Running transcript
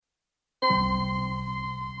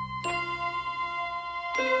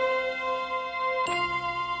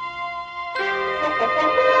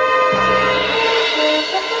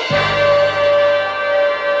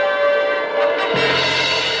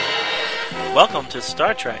Welcome to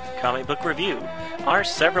Star Trek Comic Book Review. Our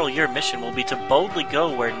several-year mission will be to boldly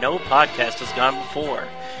go where no podcast has gone before.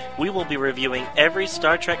 We will be reviewing every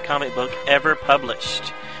Star Trek comic book ever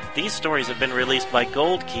published. These stories have been released by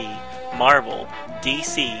Gold Key, Marvel,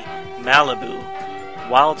 DC, Malibu,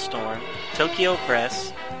 Wildstorm, Tokyo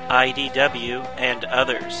Press, IDW, and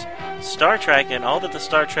others. Star Trek and all that the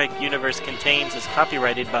Star Trek universe contains is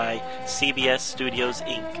copyrighted by CBS Studios,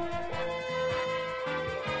 Inc.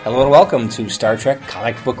 Hello and welcome to Star Trek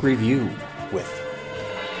Comic Book Review with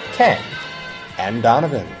Ken and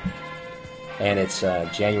Donovan. And it's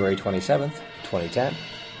January 27th, 2010,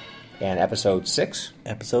 and Episode 6.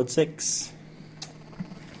 Episode 6.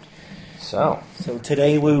 So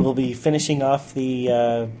today we will be finishing off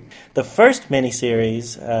the first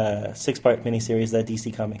miniseries, 6-part miniseries that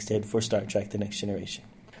DC Comics did for Star Trek The Next Generation.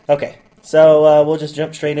 Okay, so we'll just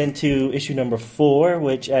jump straight into issue number 4,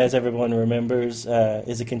 which, as everyone remembers,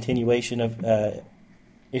 is a continuation of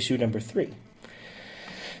issue number 3.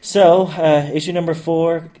 So, issue number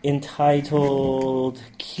 4, entitled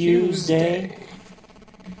Tuesday.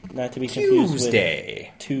 Not to be confused with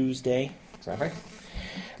Tuesday. Is that right?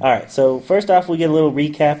 Alright, so first off, we get a little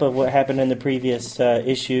recap of what happened in the previous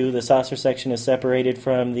issue. The saucer section is separated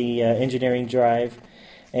from the engineering drive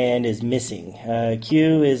and is missing.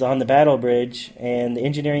 Q is on the battle bridge, and the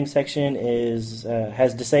engineering section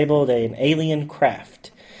has disabled an alien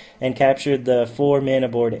craft and captured the 4 men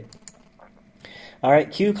aboard it.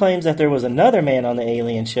 Alright, Q claims that there was another man on the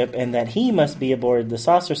alien ship and that he must be aboard the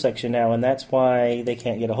saucer section now, and that's why they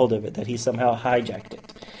can't get a hold of it, that he somehow hijacked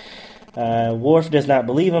it. Worf does not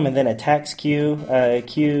believe him and then attacks Q.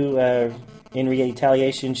 Q, in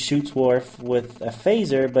retaliation, shoots Worf with a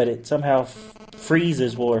phaser, but it somehow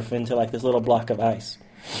freezes Worf into like this little block of ice.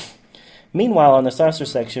 Meanwhile, on the saucer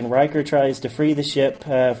section, Riker tries to free the ship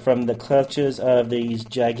from the clutches of these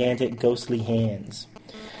gigantic ghostly hands.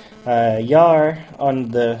 Yar, on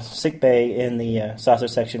the sickbay in the saucer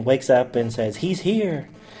section, wakes up and says, "He's here!"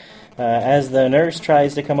 As the nurse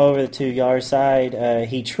tries to come over to Yar's side,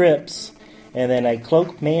 he trips, and then a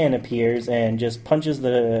cloaked man appears and just punches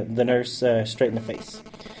the nurse straight in the face.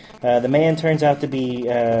 The man turns out to be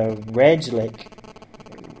Reglech,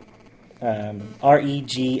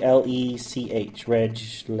 R-E-G-L-E-C-H,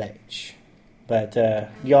 Reglech. But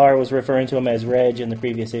Yar was referring to him as Reg in the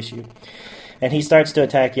previous issue. And he starts to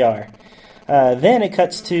attack Yar. Then it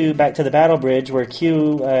cuts back to the battle bridge where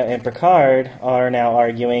Q and Picard are now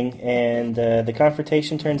arguing, and the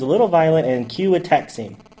confrontation turns a little violent, and Q attacks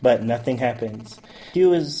him, but nothing happens.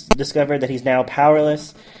 Q has discovered that he's now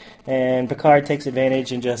powerless, and Picard takes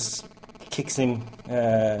advantage and just kicks him,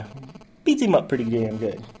 beats him up pretty damn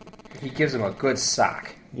good. He gives him a good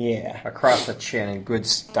sock. Yeah. Across the chin in good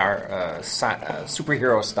superhero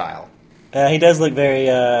style. He does look very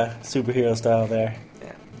superhero style there.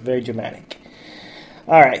 Yeah. Very dramatic.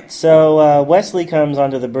 Alright, so Wesley comes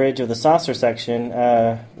onto the bridge of the saucer section.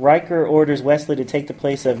 Riker orders Wesley to take the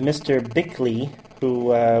place of Mr. Bickley, who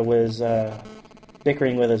was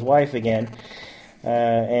bickering with his wife again,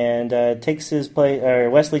 and takes his place. Or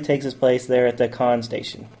Wesley takes his place there at the con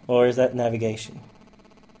station, or is that navigation?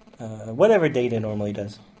 Whatever Data normally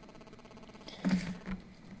does.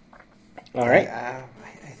 All right. I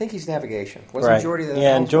think he's navigation. Wasn't right. Geordi the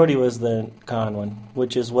Yeah, and Geordi was the con one,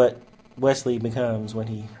 which is what Wesley becomes when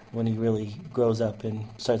he really grows up and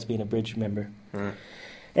starts being a bridge member.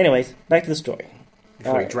 Anyways, back to the story.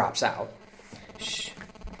 Before he drops out. Shh.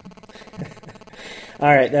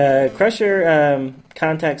 All right, Crusher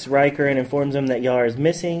contacts Riker and informs him that Yar is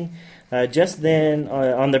missing. Just then,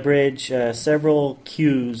 on the bridge, several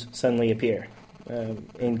Qs suddenly appear.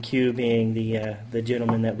 And Q being the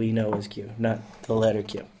gentleman that we know as Q, not the letter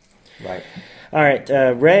Q. Right. All right,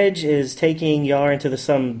 Reg is taking Yar into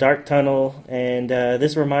some dark tunnel, and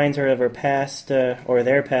this reminds her of her past, or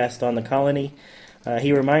their past on the colony.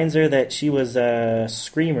 He reminds her that she was a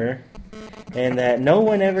screamer, and that no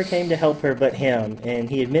one ever came to help her but him, and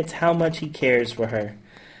he admits how much he cares for her.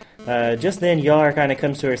 Just then, Yar kind of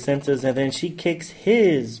comes to her senses, and then she kicks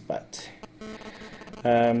his butt.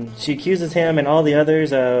 She accuses him and all the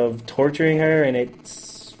others of torturing her, and it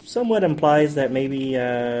somewhat implies that maybe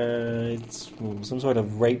it's some sort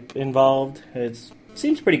of rape involved. It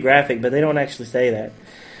seems pretty graphic, but they don't actually say that.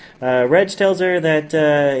 Reg tells her that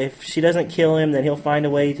if she doesn't kill him, then he'll find a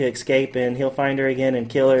way to escape, and he'll find her again and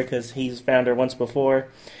kill her because he's found her once before.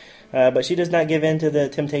 But she does not give in to the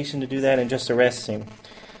temptation to do that and just arrests him.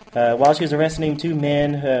 While she's arresting him, 2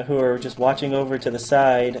 men who are just watching over to the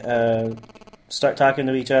side start talking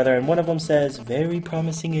to each other, and one of them says, "Very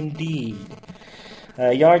promising indeed."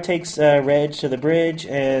 Yar takes Reg to the bridge,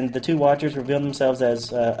 and the two Watchers reveal themselves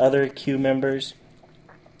as other Q members,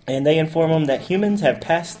 and they inform him that humans have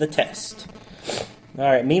passed the test. All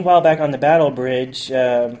right. Meanwhile, back on the battle bridge,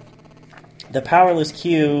 the powerless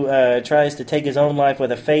Q tries to take his own life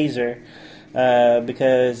with a phaser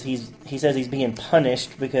because he says he's being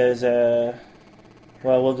punished because.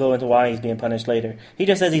 Well, we'll go into why he's being punished later. He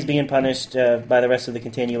just says he's being punished by the rest of the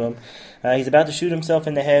Continuum. He's about to shoot himself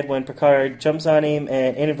in the head when Picard jumps on him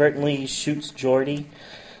and inadvertently shoots Geordi.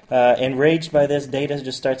 Enraged by this, Data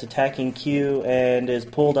just starts attacking Q and is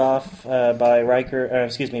pulled off by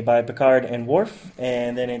by Picard and Worf,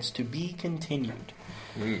 and then it's to be continued.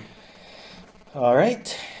 All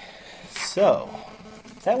right. So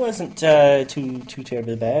that wasn't too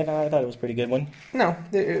terribly bad. I thought it was a pretty good one. No,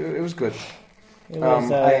 it was good. It was, I'm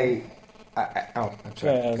sorry.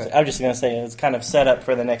 I was just going to say it's kind of set up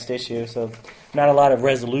for the next issue, so not a lot of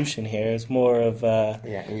resolution here. It's more of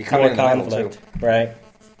and you come more in the conflict, middle, too. right?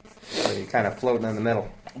 So you're kind of floating in the middle.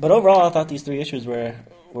 But overall, I thought these 3 issues were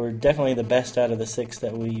definitely the best out of the 6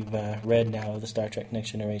 that we've read now of the Star Trek Next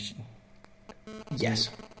Generation. Yes.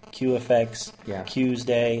 Q Effects, Q's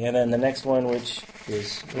Day, and then the next one, which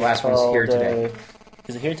is the last one's here today.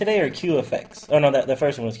 Is it here today or Q Effects? Oh no, the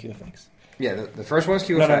first one was Q Effects. Yeah, the first one's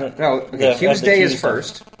Q No, Effects. No, Q's Day is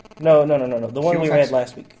first. No. The one Q we Effects. read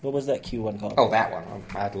last week. What was that Q one called? Oh, that one.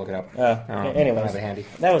 I have to look it up. Anyways, I have it handy.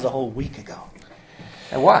 that was a whole week ago.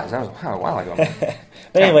 That was a while ago.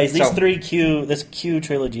 But anyways, this Q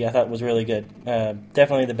trilogy I thought was really good.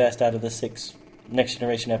 Definitely the best out of the 6 Next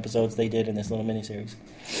Generation episodes they did in this little miniseries.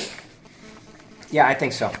 Yeah, I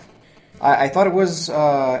think so. I thought it was.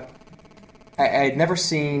 I had never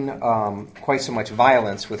seen quite so much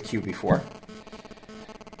violence with Q before.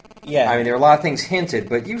 Yeah, I mean there were a lot of things hinted,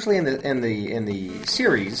 but usually in the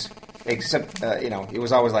series, except it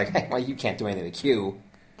was always like, hey, well, you can't do anything to Q.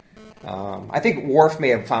 I think Worf may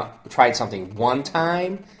have tried something one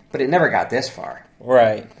time, but it never got this far.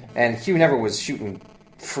 Right. And Q never was shooting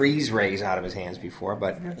freeze rays out of his hands before,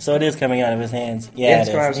 but so it is coming out of his hands. Yeah, it's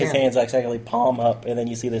it coming out is. of His hands like exactly palm up, and then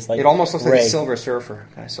you see this like it almost looks ray. like a Silver Surfer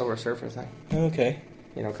thing. Okay.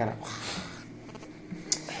 Kind of.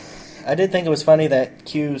 I did think it was funny that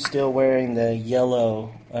Q's still wearing the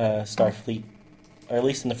yellow Starfleet, or at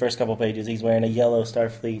least in the first couple pages, he's wearing a yellow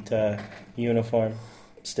Starfleet uniform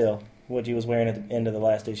still, which he was wearing at the end of the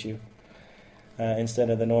last issue, instead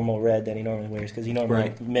of the normal red that he normally wears, because he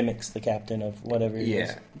normally mimics the captain of whatever he is.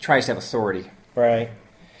 Yeah, tries to have authority. Right.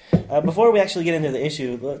 Before we actually get into the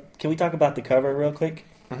issue, can we talk about the cover real quick?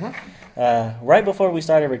 Mm-hmm. Right before we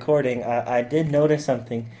started recording, I did notice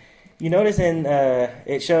something. You notice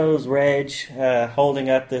it shows Reg holding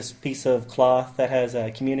up this piece of cloth that has a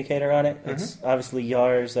communicator on it. Mm-hmm. It's obviously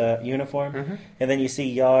Yar's uniform. Mm-hmm. And then you see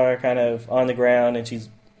Yar kind of on the ground and she's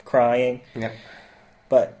crying. Yep.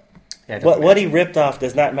 But what he ripped off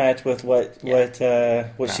does not match with what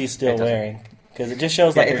she's still wearing. Because it just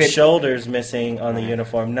shows like her shoulders missing on the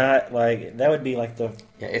uniform. Not like that would be like the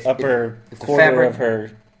upper quarter of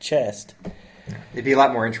her chest. It'd be a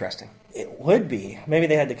lot more interesting. It would be. Maybe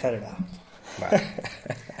they had to cut it out. But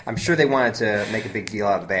I'm sure they wanted to make a big deal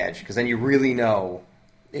out of the badge, because then you really know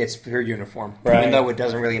it's her uniform, even though it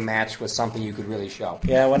doesn't really match with something you could really show.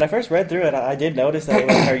 Yeah, when I first read through it, I did notice that it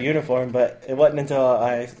was her uniform, but it wasn't until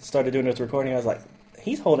I started doing this recording I was like,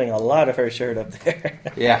 he's holding a lot of her shirt up there.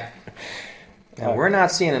 Yeah. We're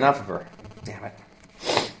not seeing enough of her. Damn it.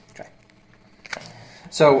 Okay.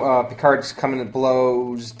 So Picard's coming to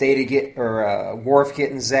blows. Worf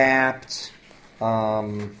getting zapped.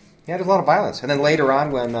 There's a lot of violence. And then later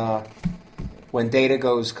on, when Data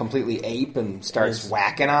goes completely ape and starts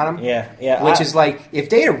whacking on him, which is like if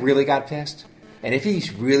Data really got pissed, and if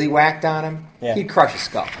he's really whacked on him, he'd crush his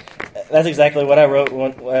skull. That's exactly what I wrote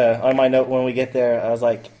on my note when we get there. I was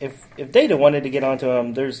like, if Data wanted to get onto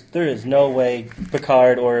him, there is no way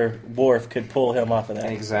Picard or Worf could pull him off of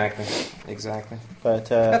that. Exactly. But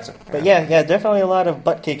definitely a lot of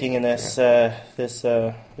butt kicking in this this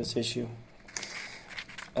issue.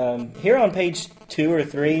 Here on page 2 or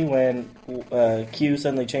 3, when Q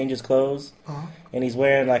suddenly changes clothes and he's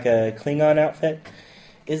wearing like a Klingon outfit,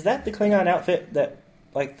 is that the Klingon outfit that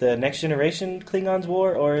like the Next Generation Klingons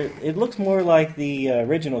wore, or it looks more like the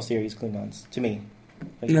original series Klingons to me?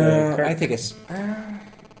 Like I think it's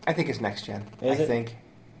Next Gen. I think.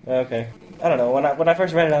 Okay. I don't know. When I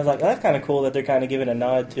first read it, I was like, oh, that's kind of cool that they're kind of giving a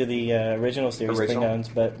nod to the original series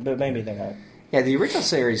Klingons, but maybe they're not. Yeah, the original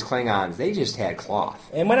series Klingons, they just had cloth.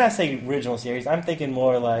 And when I say original series, I'm thinking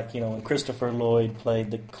more like, when Christopher Lloyd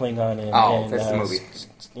played the Klingon in that's the movie.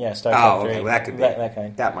 Star Trek 3. Okay, well, that could be. That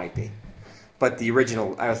kind. That might be. But the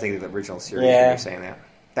original, I was thinking of the original series when Yeah. you were saying that.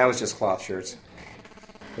 That was just cloth shirts,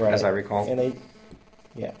 Right. as I recall. And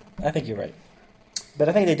yeah, I think you're right. But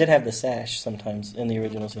I think they did have the sash sometimes in the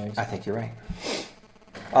original series. I think you're right.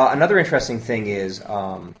 Another interesting thing is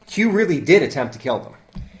Q really did attempt to kill them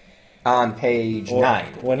on page 9.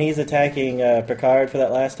 When he's attacking Picard for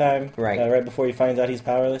that last time, Right. before he finds out he's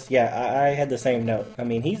powerless. Yeah, I had the same note. I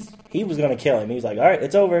mean, he was going to kill him. He was like, all right,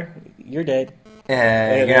 it's over. You're dead.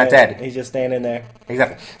 You're not dead. He's just standing there.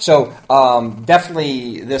 Exactly. So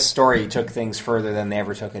definitely, this story took things further than they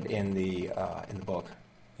ever took it in the book.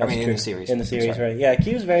 That's in true. the series. In the series, Sorry. right. Yeah,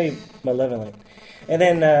 Q's very malevolent. And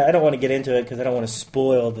then, I don't want to get into it because I don't want to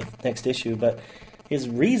spoil the next issue, but his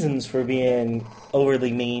reasons for being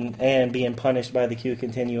overly mean and being punished by the Q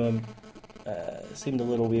Continuum seemed a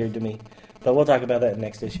little weird to me. But we'll talk about that in the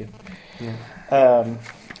next issue. Yeah.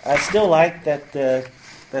 I still like that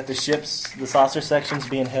the ships, the saucer section's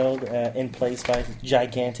being held in place by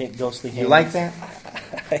gigantic ghostly hands. You like that?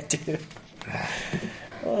 I do.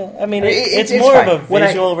 Well, I mean, It's it's more fine. of a When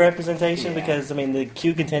visual representation Yeah. because, I mean, the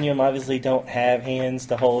Q Continuum obviously don't have hands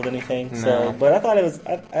to hold anything. So, No. but I thought it was.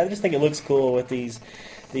 I just think it looks cool with these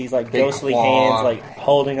like Big ghostly claw. hands like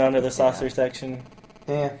holding onto the saucer section.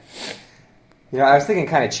 Yeah. I was thinking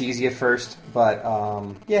kind of cheesy at first, but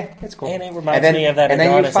yeah, it's cool. And it reminds me of that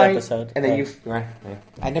Adonis episode. And then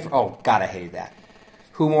I never. Oh God, I hated that.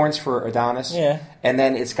 Who mourns for Adonis? Yeah. And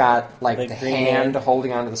then it's got like The the green hand hand.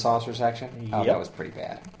 holding onto the saucer section. Oh, Yep. that was pretty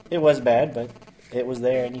bad. It was bad, but it was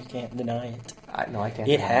there, and you can't deny it. No, I can't.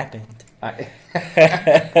 It deny happened.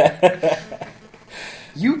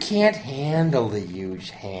 You can't handle the huge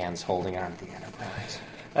hands holding onto the Enterprise.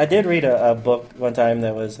 I did read a book one time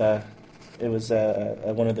that was it was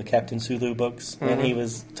one of the Captain Sulu books, and he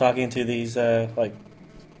was talking to these like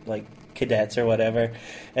cadets or whatever,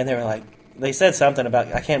 and they were like, they said something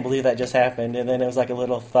about, I can't believe that just happened, and then it was like a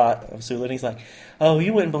little thought of Sulu, and he's like, oh,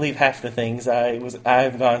 you wouldn't believe half the things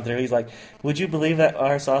I've gone through. He's like, would you believe that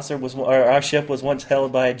our our ship was once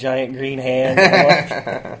held by a giant green hand? I'm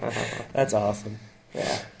like, that's awesome.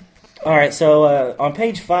 Yeah. All right, so on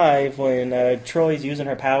page 5, when Troy's using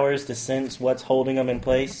her powers to sense what's holding them in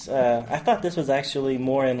place, I thought this was actually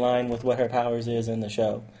more in line with what her powers is in the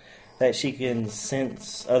show. That she can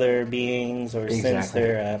sense other beings or sense Exactly.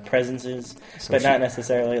 their presences, So but she- not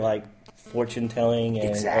necessarily like fortune-telling and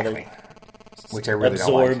Exactly. other Which I really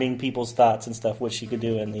don't like. absorbing people's thoughts and stuff, which she could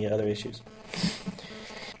do in the other issues.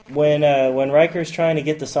 When Riker's trying to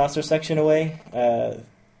get the saucer section away,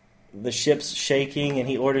 the ship's shaking, and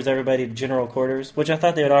he orders everybody to general quarters, which I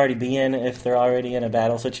thought they would already be in if they're already in a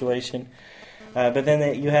battle situation. But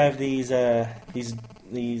then you have these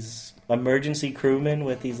emergency crewmen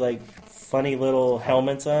with these like funny little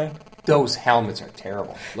helmets on. Those helmets are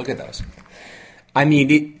terrible. Look at those. I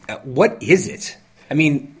mean, what is it? I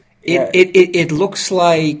mean, it looks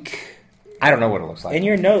like... I don't know what it looks like. In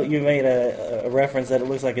your note, you made a reference that it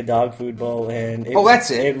looks like a dog food bowl, and that's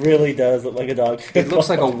it. It really does look like a dog food bowl. It looks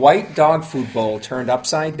like a white dog food bowl turned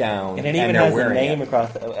upside down, And it even they're has a wearing name it.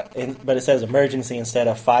 across, but it says emergency instead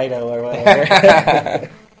of Fido or whatever.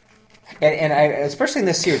 And I, especially in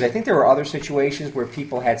this series, I think there were other situations where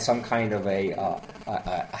people had some kind of a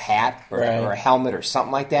hat or a helmet or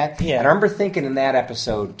something like that. Yeah. And I remember thinking in that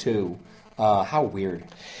episode, too, how weird.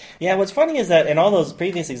 Yeah, what's funny is that in all those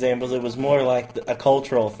previous examples, it was more like a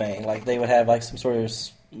cultural thing. Like they would have like some sort of,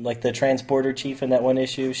 like the transporter chief in that one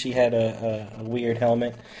issue, she had a weird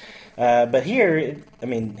helmet. But here, I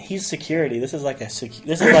mean, he's security. This is like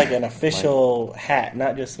an official hat,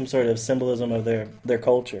 not just some sort of symbolism of their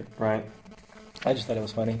culture. Right. I just thought it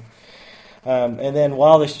was funny. And then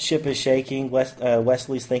while the ship is shaking,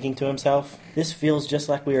 Wesley's thinking to himself, "This feels just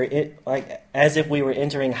like as if we were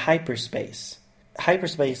entering hyperspace."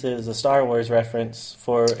 Hyperspace is a Star Wars reference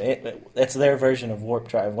for it. It's their version of warp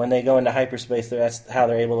drive. When they go into hyperspace, that's how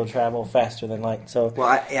they're able to travel faster than light. So, Well,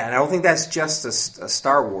 I don't think that's just a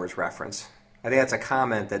Star Wars reference. I think that's a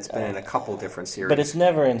comment that's been in a couple different series. but it's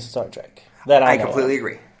never in Star Trek. That I know completely of.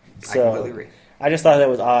 agree. So, I completely agree. I just thought that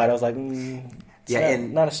was odd. I was like,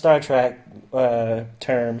 not a Star Trek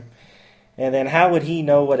term. And then how would he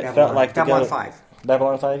know what it felt like to Babylon go? 5.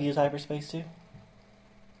 Babylon 5 use hyperspace too?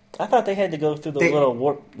 I thought they had to go through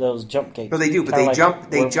those jump gates. No, they do, but Kinda they like jump.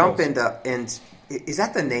 They wormholes. jump into. Is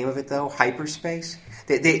that the name of it though? Hyperspace.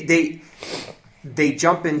 They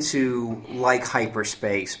jump into like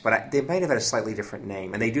hyperspace, but they might have had a slightly different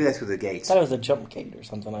name, and they do that through the I gates. thought it was a jump gate or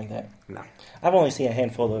something like that. No, I've only seen a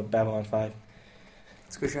handful of Babylon 5.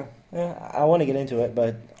 it's a good show. Yeah, I want to get into it,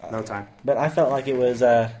 but No time. But I felt like it was.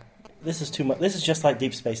 This is too much. This is just like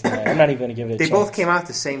Deep Space Nine. I'm not even going to give it a They chance. both came out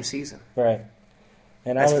the same season. Right.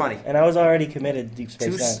 And That's funny. And I was already committed to Deep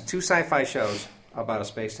Space Nine. Two sci-fi shows about a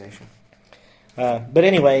space station. But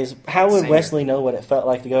anyways, how would Wesley know what it felt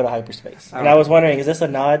like to go to hyperspace? And I was wondering, is this a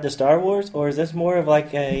nod to Star Wars, or is this more of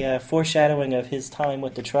like a foreshadowing of his time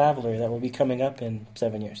with the Traveler that will be coming up in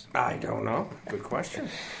 7 years? I don't know. Good question.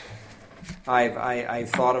 I've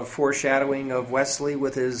thought of foreshadowing of Wesley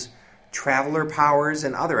with his Traveler powers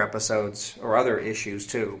in other episodes or other issues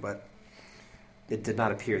too, but it did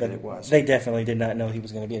not appear that it was. They definitely did not know he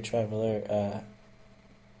was going to be a Traveler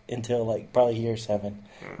until like probably year 7,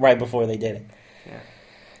 right before they did it. Yeah.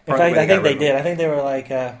 In fact, I think they did. I think they were like,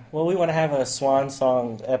 well, we want to have a swan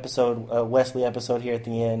song episode, a Wesley episode here at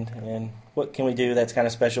the end, and what can we do that's kind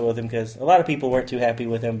of special with him? Because a lot of people weren't too happy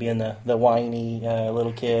with him being the whiny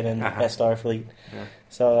little kid and at Starfleet. Yeah.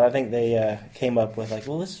 So I think they came up with like,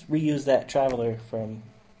 well, let's reuse that Traveler from,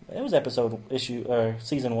 it was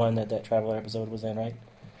season 1 that Traveler episode was in, right?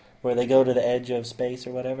 Where they go to the edge of space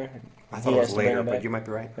or whatever. I thought it was later, but you might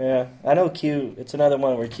be right. Yeah, I know Q. It's another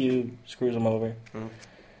one where Q screws him over.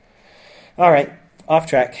 All right, off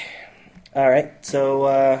track. All right,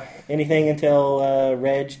 so anything until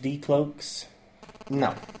Reg decloaks?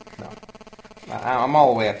 No. I'm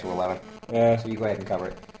all the way up to 11. So you go ahead and cover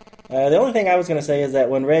it. The only thing I was going to say is that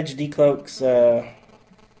when Reg decloaks,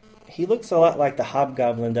 he looks a lot like the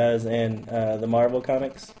Hobgoblin does in the Marvel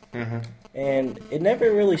comics. Mm-hmm. And it never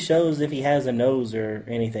really shows if he has a nose or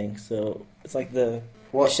anything. So it's like the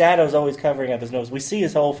shadow's always covering up his nose. We see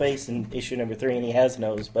his whole face in issue number 3, and he has a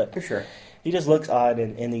nose, but for sure, he just looks odd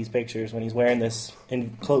in these pictures when he's wearing this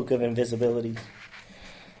cloak of invisibility.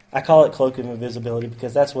 I call it cloak of invisibility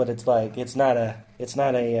because that's what it's like. It's not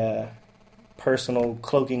a personal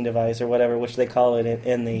cloaking device or whatever, which they call it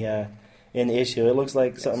in the issue. It looks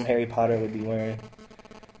like something Harry Potter would be wearing.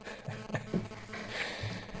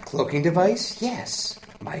 Cloaking device? Yes,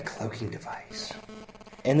 my cloaking device.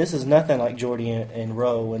 And this is nothing like Geordi and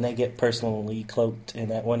Ro when they get personally cloaked in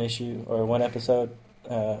that one issue or one episode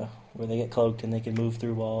where they get cloaked and they can move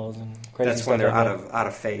through walls and crazy stuff. That's when they're out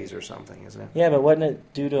of phase or something, isn't it? Yeah, but wasn't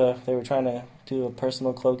it due to they were trying to do a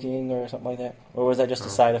personal cloaking or something like that? Or was that just a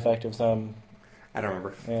side effect of some... I don't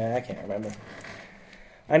remember. Yeah, I can't remember.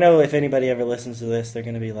 I know if anybody ever listens to this, they're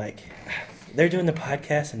going to be like... They're doing the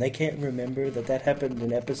podcast and they can't remember that happened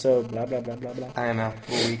in episode blah, blah, blah, blah, blah. I know.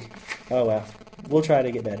 We're weak. Oh, well. We'll try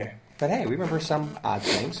to get better. But hey, we remember some odd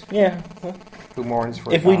things. Yeah. Well,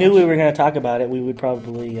 if we knew we were going to talk about it, we would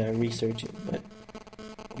probably research it. But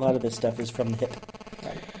a lot of this stuff is from the hip.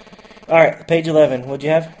 Right. All right, page 11. What'd you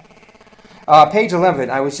have? Page 11,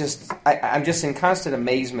 I'm just in constant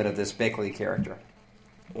amazement of this Bickley character.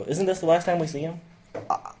 Well, isn't this the last time we see him?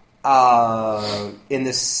 In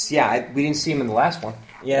this, we didn't see him in the last one.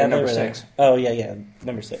 Yeah, number 6. Oh, yeah,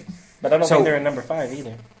 number 6. But I don't think they're in number 5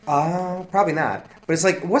 either. Probably not. But it's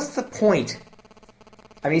like, what's the point?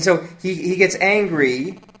 I mean, so he gets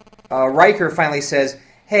angry. Riker finally says,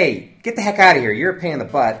 "Hey, get the heck out of here! You're a pain in the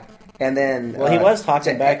butt." And then, he was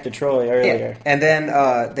talking back to Troy earlier. Yeah. And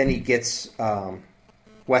then he gets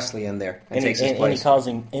Wesley in there and takes his place. And he calls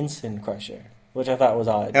him Ensign Crusher, which I thought was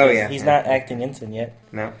odd. Oh, yeah. He's not acting ensign yet.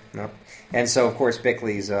 No. And so, of course,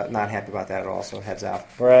 Bickley's not happy about that at all, so heads out.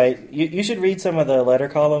 Right. You should read some of the letter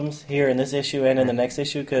columns here in this issue and in the next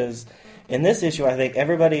issue, because in this issue, I think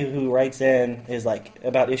everybody who writes in is like,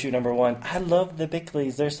 about issue number 1, I love the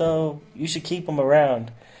Bickleys. You should keep them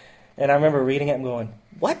around. And I remember reading it and going,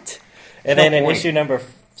 what? And then in issue number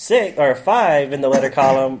 6 or 5 in the letter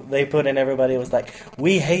column, they put in everybody was like,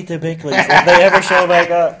 we hate the Bickleys if they ever show back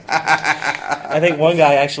up. I think one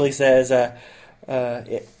guy actually says,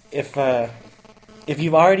 if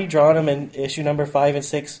you've already drawn them in issue number 5 and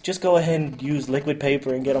 6, just go ahead and use liquid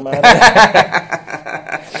paper and get them out of there.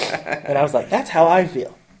 And I was like, that's how I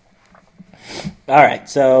feel. All right,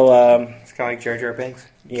 so it's kind of like Jar Jar Binks.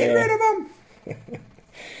 Yeah. Get rid of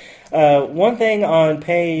them. One thing on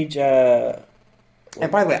page. And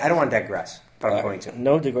by the way, I don't want to digress, but I'm going to.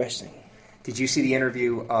 No digressing. Did you see the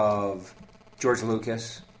interview of George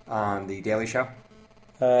Lucas on The Daily Show?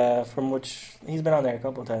 From which he's been on there a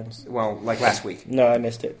couple of times. Well, like last week. No, I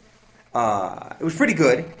missed it. It was pretty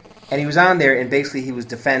good. And he was on there, and basically he was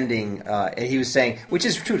defending, and he was saying, which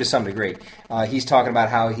is true to some degree, he's talking about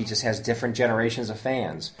how he just has different generations of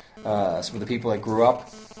fans. Some of the people that grew up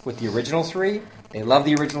with the original 3, they love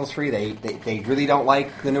the original 3. They really don't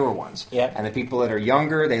like the newer ones. Yeah. And the people that are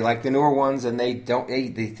younger, they like the newer ones, and they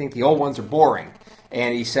think the old ones are boring.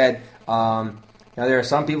 And he said, there are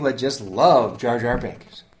some people that just love Jar Jar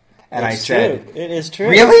Binks. And it's true. It is true.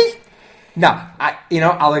 Really? No,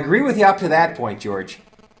 I'll agree with you up to that point, George.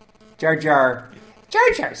 Jar Jar Jar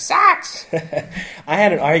Jar sucks. I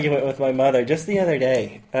had an argument with my mother just the other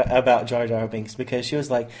day about Jar Jar Binks because she was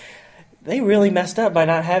like, they really messed up by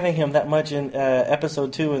not having him that much in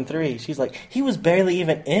episode 2 and 3. She's like, he was barely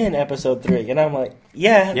even in episode 3. And I'm like,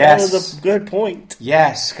 yeah, Yes. that was a good point.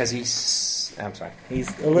 Yes, because he's... I'm sorry. He's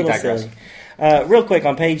a little digress. silly. Real quick,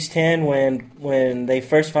 on page 10, when they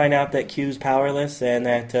first find out that Q's powerless and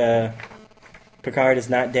that Picard is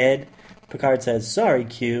not dead, Picard says, sorry,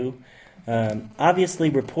 Q.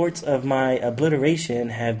 Obviously, reports of my obliteration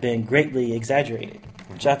have been greatly exaggerated.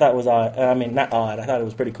 Which I thought was odd. I mean, not odd. I thought it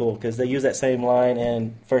was pretty cool because they use that same line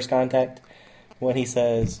in First Contact when he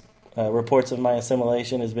says, reports of my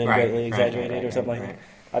assimilation has been greatly exaggerated or something like that.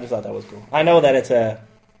 I just thought that was cool. I know that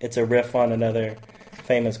it's a riff on another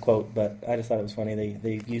famous quote, but I just thought it was funny.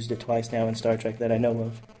 They've used it twice now in Star Trek that I know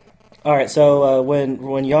of. All right, so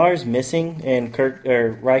when Yar's missing and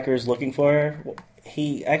Riker's looking for her,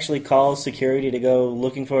 he actually calls security to go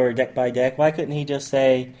looking for her deck by deck. Why couldn't he just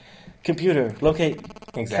say, computer, locate...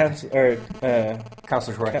 Exactly.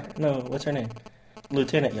 Counselor Troy. No, what's her name?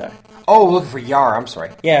 Lieutenant Yar. Oh, looking for Yar. I'm sorry.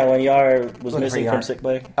 Yeah, when Yar was Looking missing for Yar. from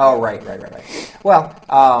sickbay. Oh, right. Well,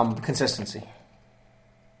 consistency.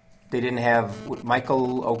 They didn't have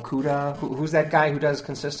Michael Okuda. Who's that guy who does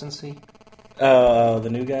consistency? The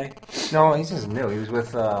new guy? No, he's just new. He was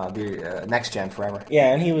with the Next Gen forever.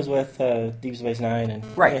 Yeah, and he was with Deep Space Nine.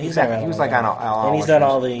 And, Right, yeah, he's exactly. been around He was a long like time. on all and he's shows. done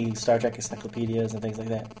all the Star Trek encyclopedias and things like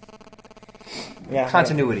that. Yeah.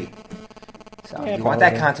 Continuity. So Yeah, you want that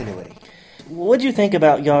probably. continuity. What'd you think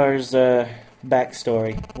about Yar's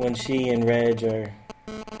backstory when she and Reg are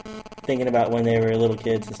thinking about when they were little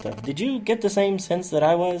kids and stuff? Did you get the same sense that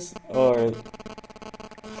I was? Or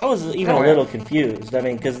I was even Oh, a yeah. little confused. I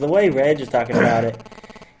mean, because the way Reg is talking about it,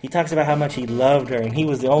 he talks about how much he loved her and he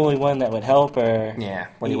was the only one that would help her. Yeah,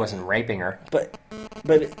 when he wasn't raping her. But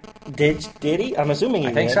did he? I'm assuming he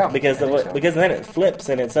I think did, so. because I think so. because then it flips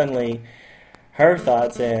and it's suddenly her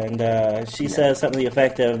thoughts, and she says something to the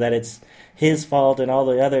effect of that it's his fault and all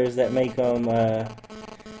the others that make him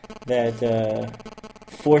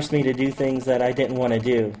forced me to do things that I didn't want to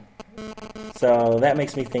do. So that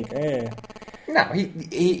makes me think, No,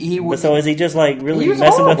 he But was. so is he just like really He was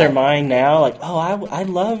messing with her horrible. mind now? Like, oh, I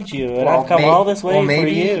loved you, and Well, I've come all this way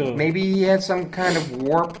maybe, for you. Maybe he had some kind of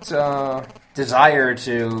warped desire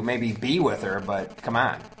to maybe be with her, but come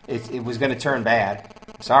on, it was going to turn bad.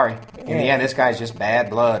 Sorry. In the Yeah. end, this guy's just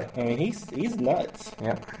bad blood. I mean, he's nuts.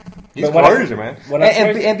 Yep. But when I- man. when I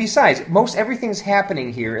And, first- and besides, most everything's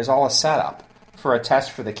happening here is all a setup for a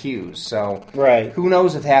test for the Qs. So Right. who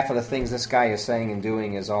knows if half of the things this guy is saying and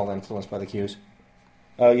doing is all influenced by the Qs?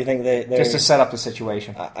 Oh, you think they're Just to set up the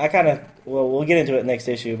situation. I kind of we'll get into it next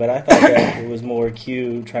issue, but I thought that it was more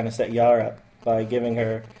Q trying to set Yara up by giving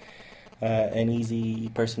her an easy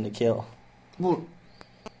person to kill. Well,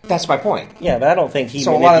 that's my point. Yeah, but I don't think he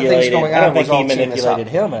So a lot of things manipulated. going I don't on think was he all teeing this up. manipulated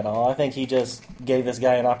him at all. I think he just gave this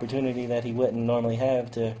guy an opportunity that he wouldn't normally have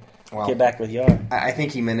to Well, get back with Yara. I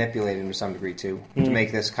think he manipulated him to some degree too to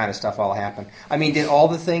make this kind of stuff all happen. I mean, did all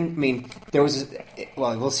the thing? I mean, there was.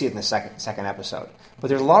 Well, we'll see it in the second episode. But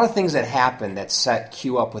there's a lot of things that happened that set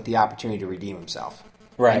Q up with the opportunity to redeem himself.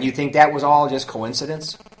 Right. And you think that was all just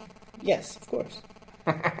coincidence? Yes, of course.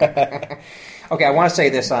 Okay, I want to say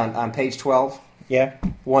this on page 12. Yeah.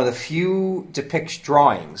 One of the few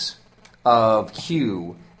drawings of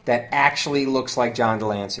Q that actually looks like John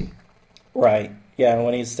Delancey. Right. Yeah,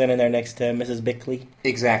 when he's standing there next to Mrs. Bickley.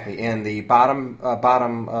 Exactly, in the bottom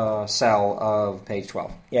cell of page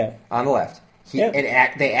 12. Yeah. On the left. Yep.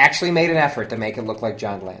 They actually made an effort to make it look like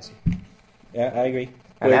John Delancey. Yeah, I agree.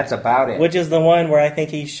 And that's about it. Which is the one where I think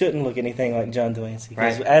he shouldn't look anything like John Delancey.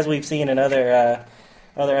 'Cause Right. as we've seen in other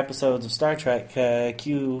episodes of Star Trek,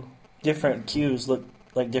 different Qs look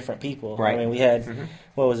like different people. Right. I mean, we had,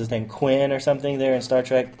 what was his name, Quinn or something there in Star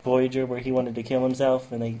Trek Voyager where he wanted to kill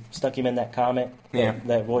himself and they stuck him in that comet Yeah.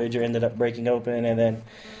 that Voyager ended up breaking open. And then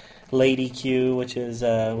Lady Q, which is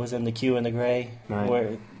was in the Q and the Gray,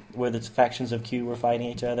 Right. where the factions of Q were fighting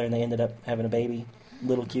each other and they ended up having a baby,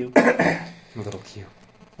 little Q. Little Q.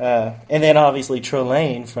 And then obviously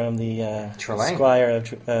Trelane from the Trelane. Squire of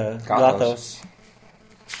Gothos,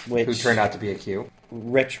 which Who turned out to be a Q.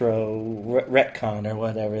 retcon or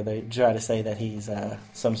whatever. They try to say that he's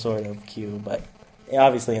some sort of Q, but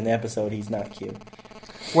obviously in the episode he's not Q.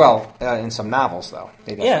 Well, in some novels, though.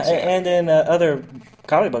 They definitely Yeah, say that. and in other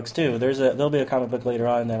comic books too. There'll be a comic book later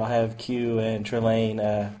on that'll have Q and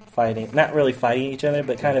Trelane fighting, not really fighting each other,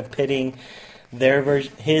 but kind of pitting their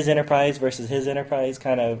his Enterprise versus his Enterprise,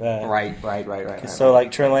 kind of. Right. So like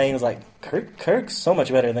Trelane's like Kirk's so much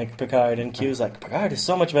better than Picard, and Q's like Picard is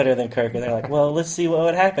so much better than Kirk, and they're like, well, let's see what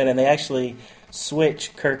would happen, and they actually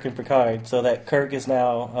switch Kirk and Picard, so that Kirk is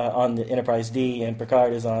now on the Enterprise D and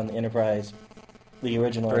Picard is on the Enterprise, the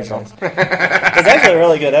original. Enterprise. It's actually a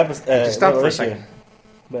really good episode. Just stop for a second.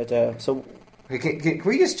 But so. Can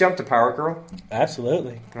we just jump to Power Girl?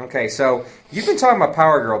 Absolutely. Okay, so you've been talking about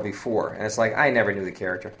Power Girl before, and it's like I never knew the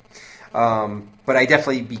character. But I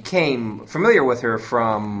definitely became familiar with her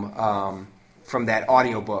from that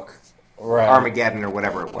audiobook, right. Armageddon or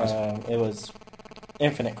whatever it was. It was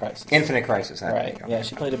Infinite Crisis. Infinite Crisis, right? Yeah,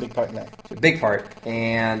 she played a big part in that. A big part.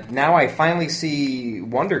 And now I finally see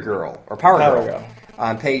Wonder Girl, or Power Girl,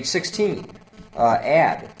 on page 16.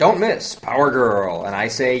 Ad. Don't miss Power Girl. And I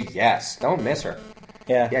say, yes, don't miss her.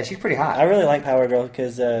 Yeah, she's pretty hot. I really like Power Girl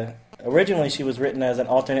because originally she was written as an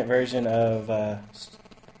alternate version of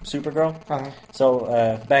Supergirl. Uh-huh.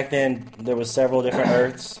 So back then there was several different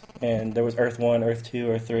Earths, and there was Earth 1, Earth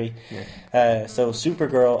 2, Earth 3. Yeah. So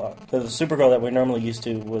Supergirl, the Supergirl that we're normally used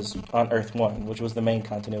to was on Earth 1, which was the main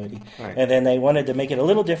continuity. Right. And then they wanted to make it a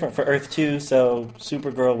little different for Earth 2, so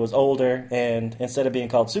Supergirl was older, and instead of being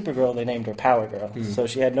called Supergirl, they named her Power Girl. Mm-hmm. So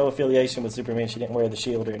she had no affiliation with Superman. She didn't wear the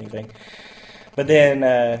shield or anything. But then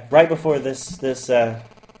right before this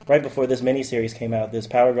miniseries came out, this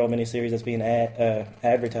Power Girl miniseries that's being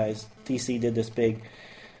advertised, DC did this big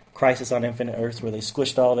Crisis on Infinite Earths where they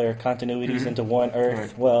squished all their continuities into one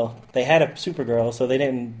Earth. Right. Well, they had a Supergirl, so they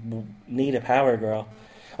didn't need a Power Girl.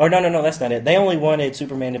 Or no, that's not it. They only wanted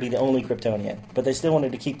Superman to be the only Kryptonian, but they still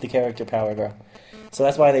wanted to keep the character Power Girl. So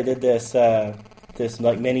that's why they did this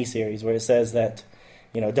like miniseries where it says that,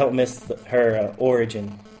 don't miss her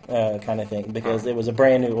origin. Kind of thing, because it was a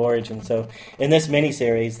brand new origin. So in this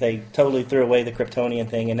miniseries, they totally threw away the Kryptonian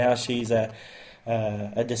thing, and now she's a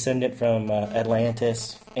descendant from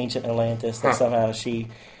Atlantis, ancient Atlantis. That somehow she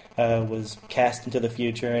was cast into the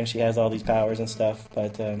future, and she has all these powers and stuff.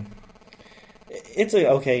 But it's a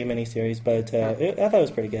okay miniseries, but I thought it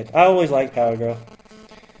was pretty good. I always liked Power Girl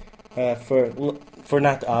for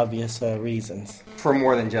not the obvious reasons. For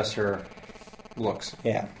more than just her looks.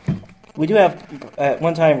 Yeah. We do have, at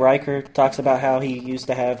one time, Riker talks about how he used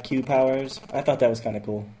to have Q powers. I thought that was kind of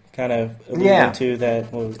cool. Kind of alluding to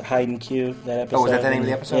that, what was it, Hide and Q, that episode. Oh, was that the name of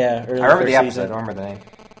the episode? Yeah, I remember the episode, I don't remember the name.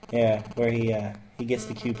 Yeah, where he gets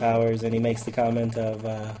the Q powers, and he makes the comment of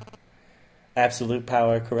absolute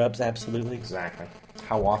power corrupts absolutely. Exactly.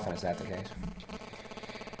 How often is that the case?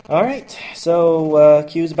 All right, so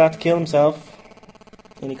Q's about to kill himself.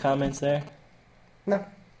 Any comments there? No.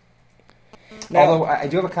 Now, although I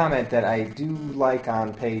do have a comment that I do like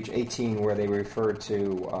on page 18 where they refer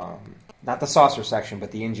to not the saucer section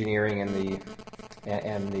but the engineering and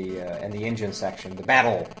the engine section, the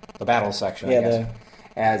battle section, I guess,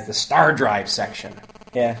 as the star drive section.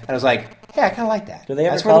 Yeah, and I was like, hey, I kind of like that. Do they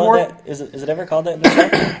ever call it that? Is it ever called that in the show?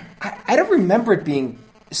 I don't remember it being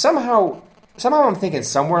somehow. I'm thinking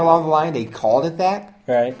somewhere along the line they called it that.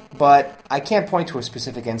 Right. But I can't point to a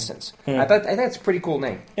specific instance. I thought it's a pretty cool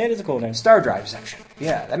name. Yeah, it is a cool name. Star Drive section.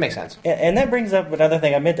 Yeah, that makes sense. And that brings up another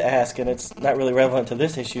thing I meant to ask, and it's not really relevant to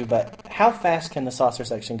this issue, but how fast can the saucer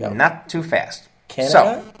section go? Not too fast. Can it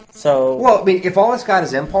not? So, well, I mean, if all it's got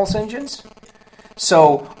is impulse engines,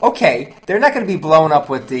 so, okay, they're not going to be blown up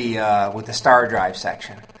with the Star Drive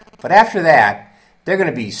section. But after that, they're going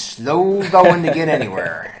to be slow going to get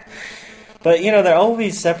anywhere. But they're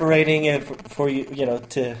always separating it for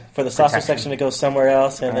the saucer section to go somewhere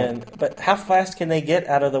else, and then. But how fast can they get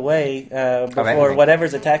out of the way before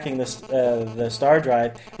whatever's attacking the star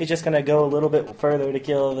drive is just going to go a little bit further to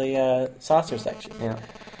kill the saucer section? Yeah.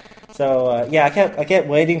 So I kept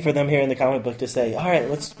waiting for them here in the comic book to say, all right,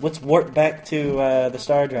 let's warp back to the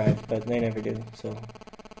star drive, but they never do. So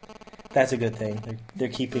that's a good thing. They're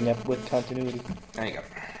keeping up with continuity. There you go.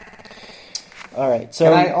 All right. So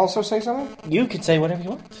can I also say something? You can say whatever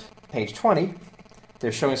you want. Page 20,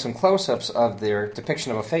 they're showing some close-ups of their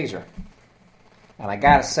depiction of a phaser. And I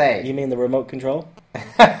gotta say... You mean the remote control?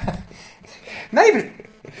 Not even...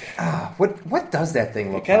 what does that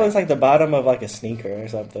thing look like? It kind of looks like the bottom of like a sneaker or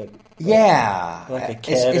something. Yeah. Like a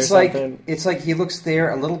kid or something. It's like he looks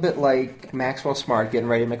there a little bit like Maxwell Smart getting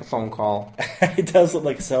ready to make a phone call. It does look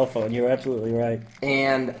like a cell phone. You're absolutely right.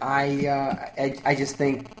 And I just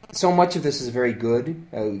think so much of this is very good.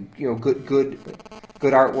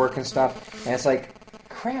 Good artwork and stuff. And it's like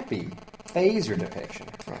crappy phaser depiction.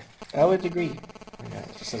 I would agree. Yeah,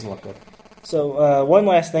 it just doesn't look good. So one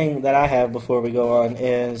last thing that I have before we go on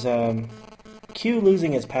is Q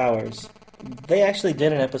losing his powers. They actually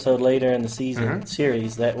did an episode later in the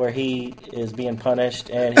series where he is being punished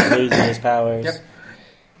and he's losing his powers. Yep.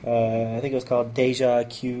 I think it was called Deja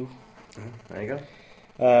Q. There you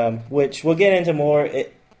go. Which we'll get into more.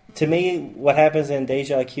 To me, what happens in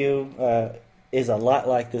Deja Q, is a lot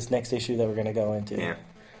like this next issue that we're going to go into.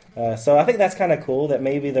 Yeah. So I think that's kind of cool that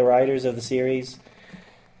maybe the writers of the series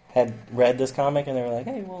had read this comic and they were like,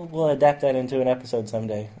 hey, we'll adapt that into an episode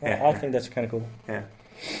someday. Yeah. I think that's kind of cool. Yeah.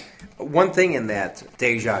 One thing in that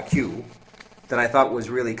Deja Q that I thought was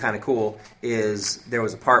really kind of cool is there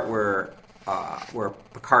was a part where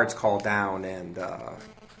Picard's called down and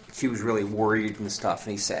Q's really worried and stuff,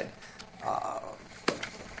 and he said,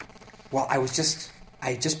 "Well,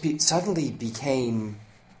 suddenly became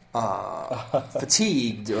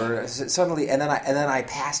fatigued, or suddenly, and then I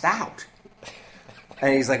passed out."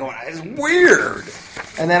 And he's like, "Oh, it's weird."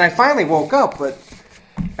 And then I finally woke up, and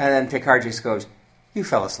then Picard just goes, "You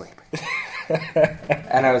fell asleep."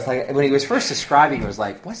 And I was like, when he was first describing, I was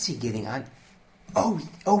like, "What's he getting on?" Oh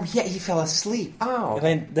yeah, he fell asleep. Oh, and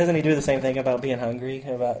then doesn't he do the same thing about being hungry,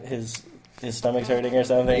 about his stomach's hurting or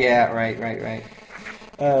something? Yeah, right.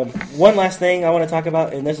 One last thing I want to talk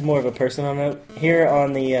about, and this is more of a personal note. Here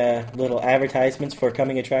on the little advertisements for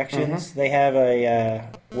coming attractions, they have a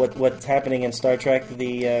what's happening in Star Trek,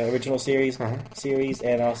 the original series,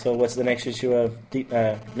 and also what's the next issue of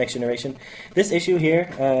Next Generation. This issue here,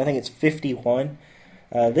 I think it's 51.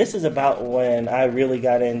 This is about when I really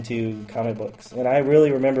got into comic books, and I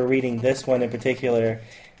really remember reading this one in particular,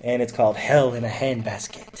 and it's called Hell in a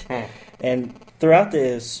Handbasket. And throughout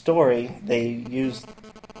the story, they used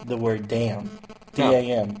the word damn,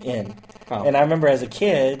 D-A-M-N. Oh. And I remember as a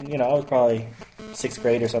kid, I was probably 6th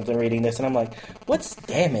grade or something reading this, and I'm like, what's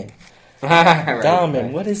damning?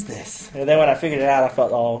 Damning, what is this? And then when I figured it out, I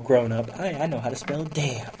felt all grown up. I know how to spell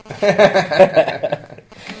damn.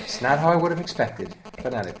 It's not how I would have expected,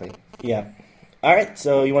 phonetically. Yeah. All right,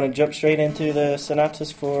 so you want to jump straight into the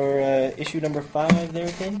synopsis for issue number 5 there,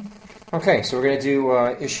 Ken? Okay, so we're going to do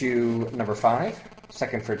issue number 5,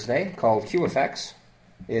 second for today, called Q Effects.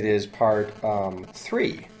 It is part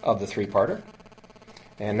 3 of the 3-parter.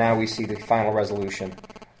 And now we see the final resolution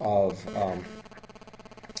of the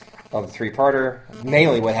 3-parter,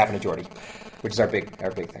 mainly what happened to Geordi, which is our big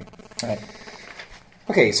thing. All right.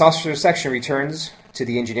 Okay, Saucer section returns to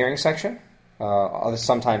the engineering section,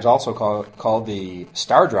 sometimes also called the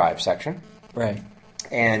Star Drive section. Right.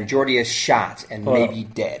 And Geordi is shot and maybe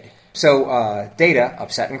dead. So Data,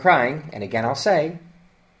 upset and crying, and again I'll say,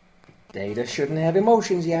 Data shouldn't have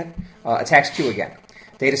emotions yet, attacks Q again.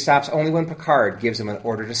 Data stops only when Picard gives him an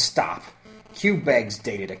order to stop. Q begs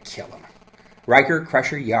Data to kill him. Riker,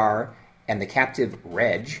 Crusher, Yar, and the captive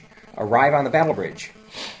Reg arrive on the battle bridge.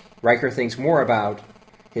 Riker thinks more about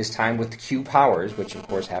his time with Q powers, which of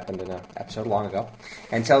course happened in an episode long ago,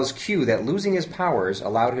 and tells Q that losing his powers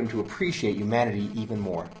allowed him to appreciate humanity even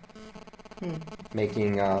more.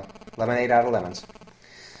 Making lemonade out of lemons.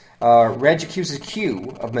 Reg accuses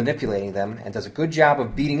Q of manipulating them and does a good job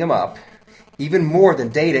of beating him up, even more than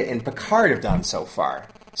Data and Picard have done so far.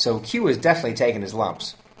 So Q is definitely taking his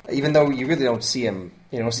lumps, even though you really don't see him,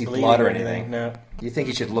 you don't see blood or anything. No. You think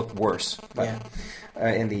he should look worse, but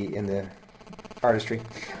Yeah. in the artistry.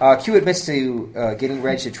 Q admits to getting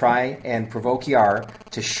Reg to try and provoke Yar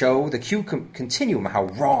to show the Q continuum how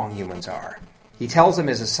wrong humans are. He tells him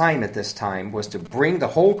his assignment this time was to bring the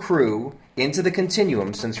whole crew into the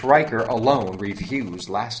continuum since Riker alone refused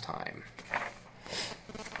last time.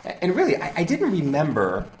 And really, I didn't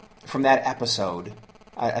remember from that episode,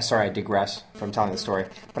 sorry I digress from telling the story,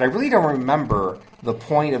 but I really don't remember the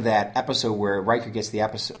point of that episode where Riker gets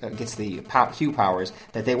the Q powers,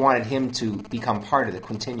 that they wanted him to become part of the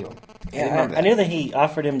continuum. I knew that he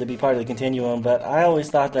offered him to be part of the continuum, but I always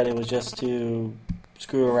thought that it was just to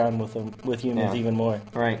screw around with humans even more.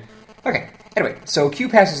 Right. Okay. Anyway, so Q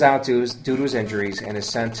passes out due to his injuries and is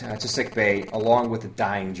sent to sickbay along with the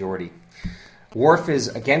dying Geordi. Worf is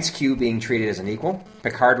against Q being treated as an equal.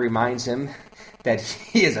 Picard reminds him that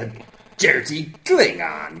he is a dirty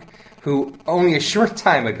Klingon who only a short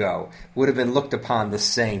time ago would have been looked upon the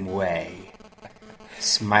same way.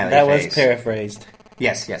 Smiley that face. That was paraphrased.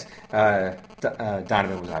 Yes.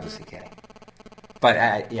 Donovan was obviously kidding. But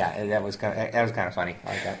that was kind of funny. I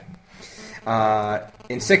like that.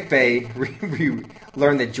 In sickbay, we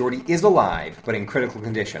learn that Geordi is alive, but in critical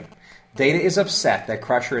condition. Data is upset that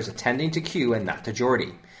Crusher is attending to Q and not to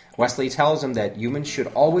Geordi. Wesley tells him that humans should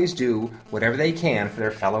always do whatever they can for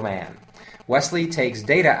their fellow man. Wesley takes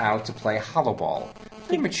Data out to play hollowball.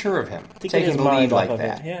 Very mature of him, taking the lead like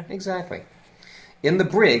that. Yeah. Exactly. In the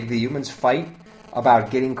brig, the humans fight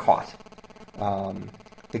about getting caught.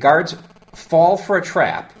 The guards fall for a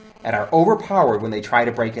trap and are overpowered when they try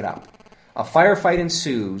to break it up. A firefight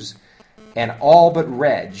ensues, and all but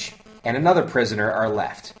Reg and another prisoner are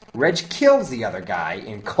left. Reg kills the other guy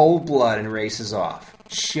in cold blood and races off,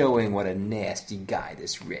 showing what a nasty guy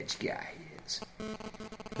this Reg guy dies.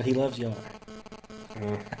 But he loves Yar.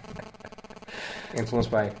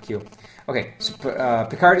 Influenced by Q. Okay, so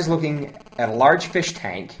Picard is looking at a large fish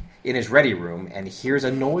tank in his ready room and hears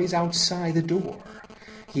a noise outside the door.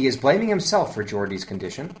 He is blaming himself for Geordi's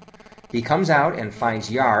condition. He comes out and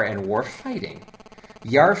finds Yar and Worf fighting.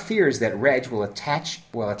 Yar fears that Reg will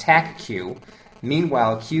attack Q.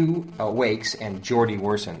 Meanwhile, Q awakes and Geordi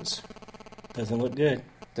worsens. Doesn't look good.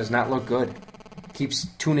 Does not look good.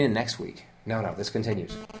 Tune in next week. No, this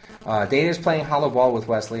continues. Data is playing Hollow Ball with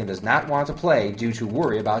Wesley and does not want to play due to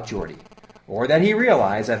worry about Geordi. Or that he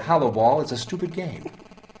realized that Hollow Ball is a stupid game.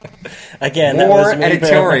 Again, More that was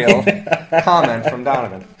editorial comment from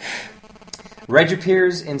Donovan. Reg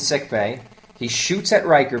appears in sickbay. He shoots at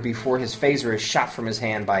Riker before his phaser is shot from his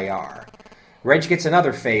hand by Yar. Reg gets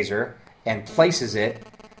another phaser and places it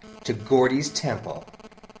to Geordi's temple.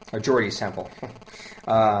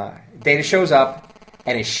 Data shows up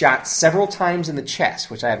and is shot several times in the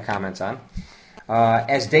chest, which I have comments on.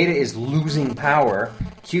 As Data is losing power,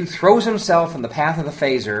 Q throws himself in the path of the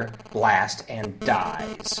phaser blast and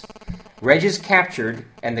dies. Reg is captured,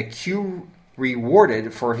 and the Q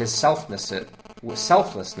rewarded for his selflessness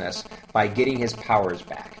by getting his powers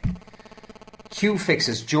back. Q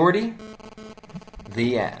fixes Geordi.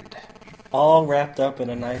 The end. All wrapped up in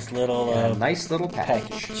a nice little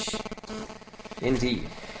package. Indeed.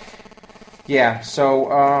 Yeah,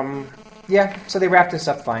 so they wrapped this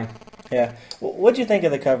up fine. Yeah. What'd you think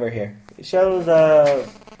of the cover here? It shows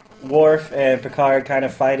Worf and Picard kind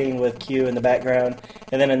of fighting with Q in the background,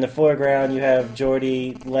 and then in the foreground you have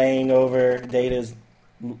Geordi laying over Data's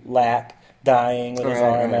lap, dying with his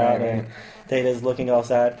arm out, and Data's looking all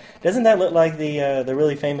sad. Doesn't that look like the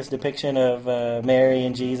really famous depiction of Mary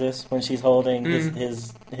and Jesus when she's holding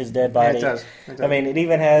his dead body? Yeah, it does. I mean, it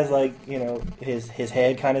even has his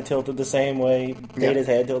head kind of tilted the same way, Data's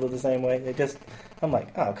head tilted the same way. I'm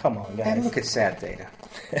like, oh, come on, guys. And look at sad Data.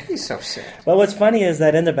 He's so sad. Well, what's funny is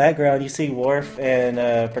that in the background you see Worf and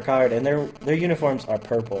Picard, and their uniforms are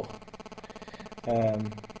purple.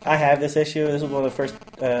 I have this issue. This was one of the first.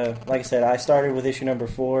 Like I said, I started with issue number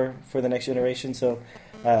 4 for the Next Generation. So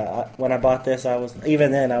when I bought this, I was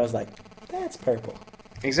like, that's purple.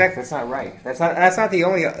 Exactly. That's not right. That's not the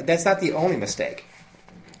only mistake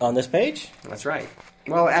On this page? That's right.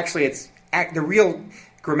 Well, actually, it's the real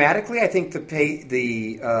grammatically. I think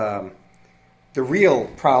the real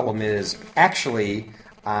problem is actually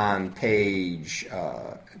on page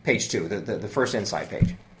 2, the first inside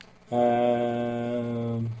page.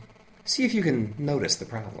 See if you can notice the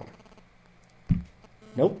problem.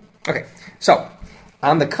 Nope. Okay, so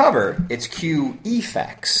on the cover, it's Q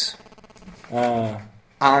effects.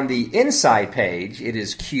 On the inside page, it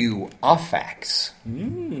is Q affects.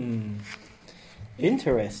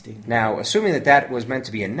 Interesting. Now, assuming that was meant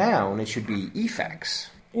to be a noun, it should be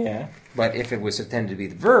effects. Yeah. But if it was intended to be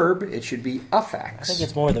the verb, it should be affects. I think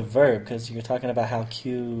it's more the verb, because you're talking about how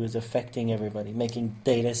Q is affecting everybody, making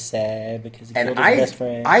Data sad because he killed his best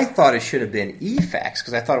friend. I thought it should have been effects,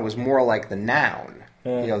 because I thought it was more like the noun.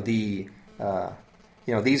 These are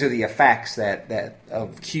the effects that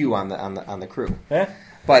of Q on the crew. Yeah.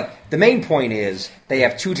 But the main point is they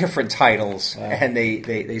have 2 different titles, and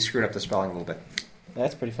they screwed up the spelling a little bit.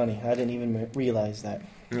 That's pretty funny. I didn't even realize that.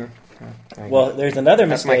 Yeah. Well, there's another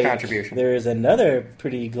mistake. That's my contribution. There is another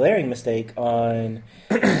pretty glaring mistake on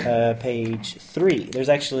page 3. There's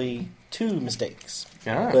actually 2 mistakes,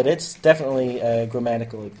 but it's definitely a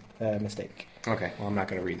grammatical mistake. Okay, well, I'm not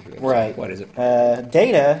going to read through it. Right. So what is it?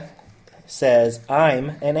 Data says,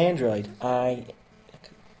 I'm an android.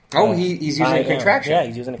 He's using a contraction. Yeah,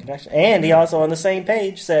 he's using a contraction. And he also, on the same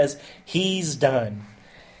page, says, he's done.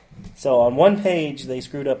 So on one page, they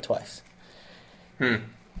screwed up twice.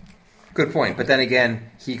 Good point. But then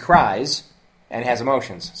again, he cries and has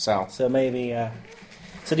emotions. So maybe...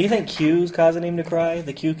 So do you think Q's causing him to cry,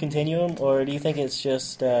 the Q continuum? Or do you think it's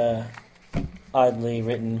just oddly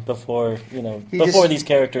written before these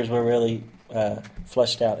characters were really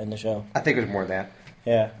fleshed out in the show? I think it was more that.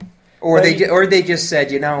 Yeah. Or they just said,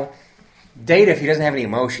 Data, if he doesn't have any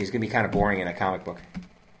emotion, he's going to be kind of boring in a comic book.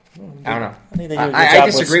 I don't know. I think they do a good job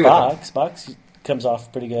disagree with Spock. with Spock comes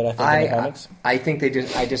off pretty good, I think, in the comics. I think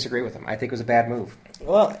I disagree with him. I think it was a bad move.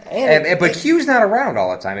 Well, but Q's not around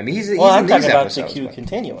all the time. I mean, he's I'm in talking these about episodes, the Q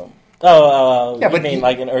continuum.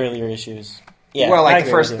 Like in earlier issues. Yeah, well, like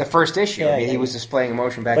the first issue. Yeah, he was displaying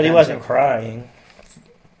emotion back then. But he wasn't too. crying.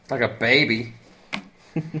 Like a baby.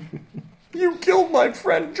 You killed my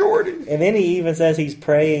friend Geordi. And then he even says he's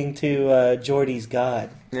praying to Geordi's God.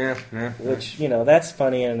 Yeah. Which, that's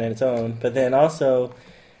funny in its own. But then also,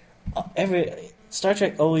 Star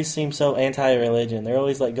Trek always seems so anti-religion. They're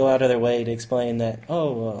always like go out of their way to explain that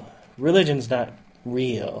religion's not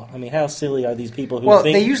real. I mean, how silly are these people who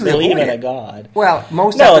they usually believe avoid in a it. god? Well,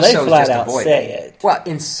 most No, episodes they flat just out avoid say it. it. Well,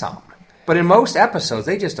 in some, but in most episodes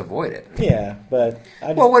they just avoid it. Yeah, but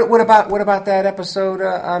Well, what about that episode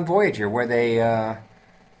on Voyager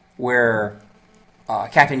where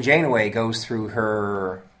Captain Janeway goes through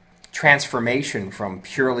her transformation from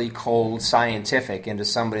purely cold scientific into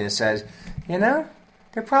somebody that says, there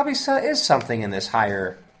probably is something in this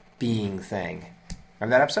higher being thing.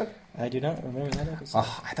 Remember that episode? I do not remember that episode.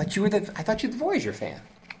 Oh, I thought you were the Voyager fan.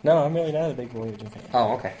 No, I'm really not a big Voyager fan.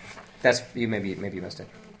 Oh, okay. That's you. Maybe you missed it.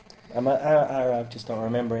 I just don't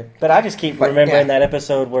remember it. But I just keep remembering that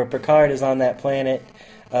episode where Picard is on that planet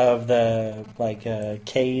of the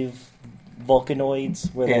cave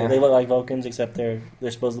Vulcanoids, where they look like Vulcans, except they're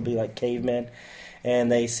supposed to be like cavemen.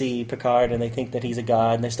 And they see Picard and they think that he's a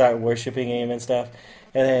god, and they start worshiping him and stuff.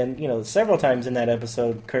 And then, several times in that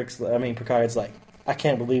episode, Picard's like, I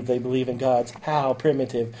can't believe they believe in gods. How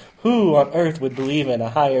primitive. Who on earth would believe in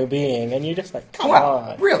a higher being? And you're just like, come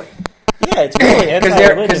on. Really? Yeah, it's really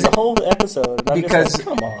anti-religion, the whole episode. And I'm because, just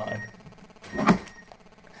like, come on.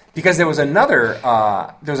 Because there was another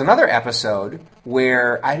episode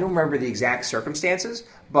where, I don't remember the exact circumstances,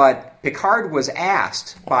 but Picard was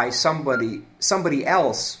asked by somebody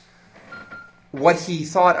else what he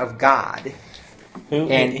thought of God. Who?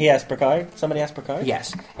 And he asked Picard? Somebody asked Picard?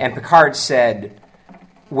 Yes. And Picard said,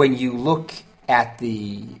 when you look at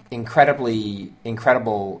the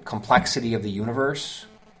incredible complexity of the universe,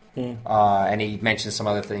 and he mentions some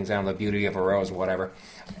other things, I don't know, the beauty of a rose or whatever,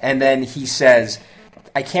 and then he says,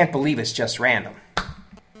 I can't believe it's just random.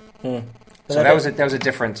 So that was a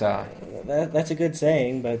different... that's a good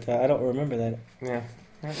saying, but I don't remember that. Yeah,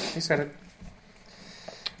 he said it.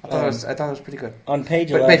 I thought it was pretty good. On page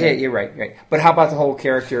 11... But yeah, you're right. But how about the whole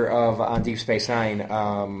character of on Deep Space Nine?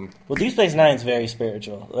 Well, Deep Space Nine is very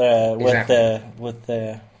spiritual with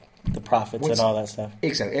the prophets and all that stuff.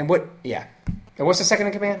 Exactly. And what's the second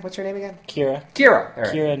in command? What's her name again? Kira. Right.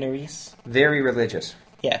 Kira Nerys. Very religious.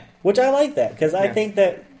 Yeah, which I like that because I think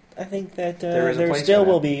that there still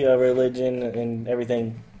will be a religion and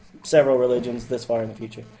everything, several religions this far in the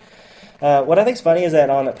future. What I think is funny is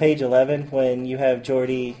that on page 11, when you have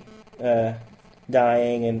Geordi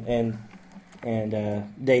dying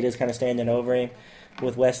and Data's kind of standing over him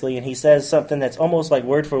with Wesley, and he says something that's almost like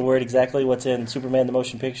word for word exactly what's in Superman the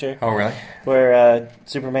Motion Picture. Oh, really? Where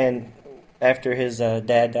Superman, after his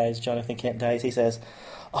dad dies, Jonathan Kent dies, he says,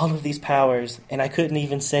 all of these powers, and I couldn't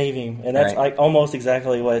even save him. And that's like almost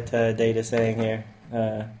exactly what Data's saying here.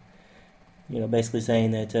 Basically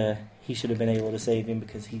saying that he should have been able to save him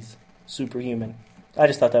because he's superhuman. I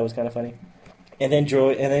just thought that was kind of funny. And then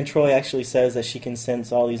Troy actually says that she can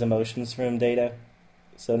sense all these emotions from Data.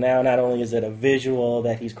 So now not only is it a visual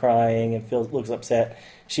that he's crying and looks upset,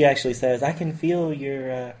 she actually says, I can feel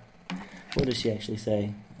your... what does she actually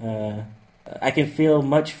say? I can feel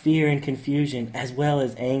much fear and confusion as well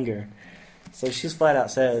as anger. So she's flat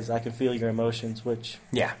out says, I can feel your emotions, which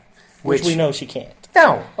we know she can't.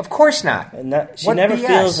 No, of course not. And she never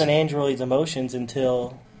feels an android's emotions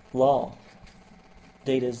until Lal,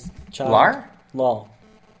 Data's child. Lar? Lal.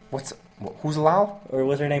 Who's Lal? Or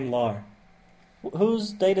was her name Lar?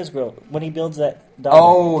 Who's Data's girl? When he builds that dog.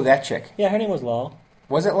 Oh, that chick. Yeah, her name was Lal.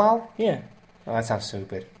 Was it Lal? Yeah. Oh, that sounds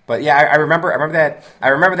stupid. But yeah, I remember that. I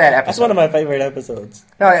remember that episode. That's one of my favorite episodes.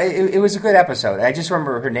 No, it was a good episode. I just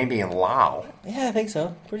remember her name being Lal. Yeah, I think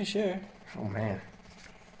so. Pretty sure. Oh man.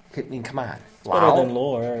 I mean, come on. It's better than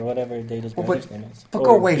Lore or whatever Data's brother's name is. But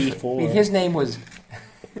go away. His name was...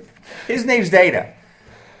 his name's Data.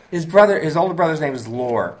 His older brother's name is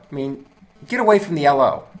Lore. I mean, get away from the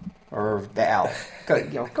L-O. Or the L.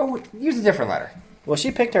 Go use a different letter. Well,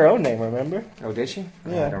 she picked her own name, remember? Oh, did she?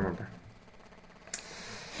 Yeah. I don't remember.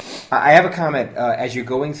 I have a comment. As you're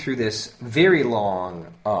going through this very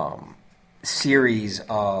long series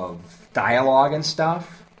of dialogue and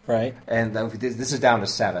stuff... Right. And this is down to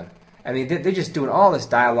 7. I mean, they're just doing all this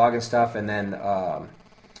dialogue and stuff, and then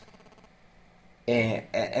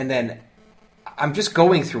and then I'm just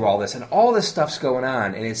going through all this, and all this stuff's going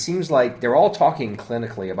on, and it seems like they're all talking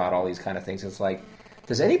clinically about all these kind of things. It's like,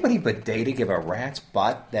 does anybody but Data give a rat's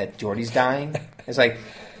butt that Geordi's dying? It's like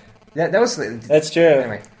that's true.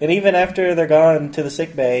 Anyway. And even after they're gone to the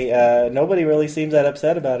sick bay, nobody really seems that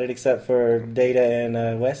upset about it except for Data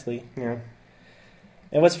and Wesley. Yeah.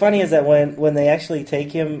 And what's funny is that when they actually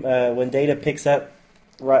take him, when Data picks up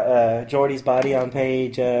Geordi's body on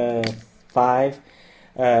page 5,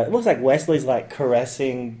 it looks like Wesley's like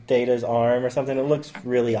caressing Data's arm or something. It looks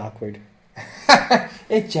really awkward.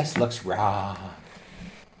 It just looks raw.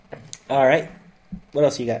 All right. What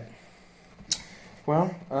else you got?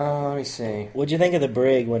 Well, let me see. What'd you think of the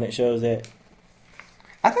brig when it shows it?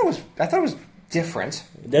 I thought it was different.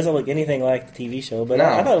 It doesn't look anything like the TV show, but No,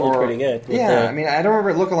 I thought it looked or- pretty good. with Yeah, the- I mean, I don't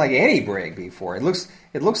remember it looking like any brig before. It looks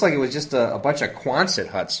like it was just a bunch of Quonset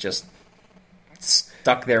huts just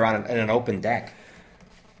stuck there in an open deck.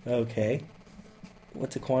 Okay.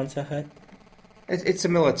 What's a Kwanzaa hut? It's a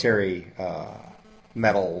military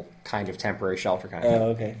metal kind of temporary shelter kind of thing. Oh,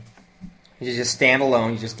 okay. You just stand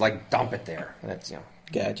alone. You just like dump it there. And that's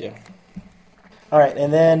Gotcha. All right,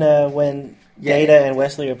 and then when Yeah. Data and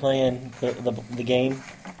Wesley are playing the game,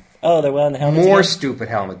 oh, they're wearing the helmets more again? stupid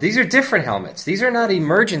helmet. These are different helmets. These are not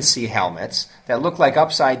emergency helmets that look like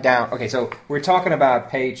upside down. Okay, so we're talking about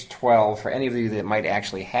page 12 for any of you that might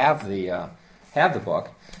actually have the book.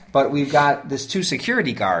 But we've got these two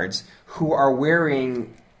security guards who are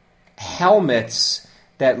wearing helmets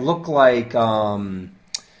that look like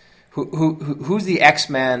who's the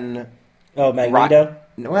X-Men? Oh, Magneto?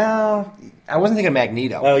 Well, I wasn't thinking of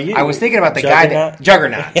Magneto. Oh, I was thinking about the guy that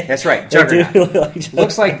Juggernaut. That's right, They do Juggernaut. look like Juggernaut.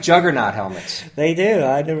 Looks like Juggernaut helmets. They do.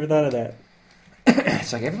 I never thought of that.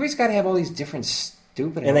 It's like everybody's got to have all these different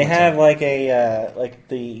stupid. And they helmets have like a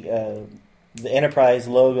the Enterprise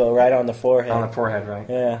logo right on the forehead. on the forehead, right?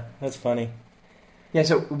 Yeah, that's funny. Yeah.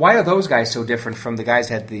 So why are those guys so different from the guys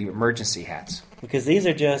that had the emergency hats? Because these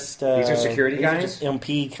are just These are security these are guys? just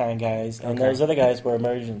MP kind of guys, and Okay. those other guys were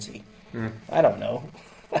emergency. Mm. I don't know.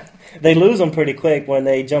 They lose them pretty quick when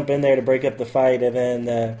they jump in there to break up the fight, and then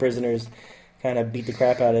the prisoners kind of beat the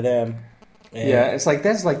crap out of them. And Yeah, it's like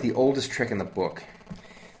that's like the oldest trick in the book.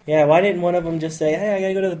 yeah. Why didn't one of them just say, "Hey, I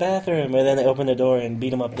gotta go to the bathroom," and then they open the door and beat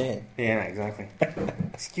them up dead? Yeah, exactly.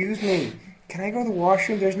 Excuse me, can I go to the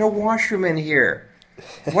washroom? There's no washroom in here.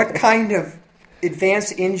 What kind of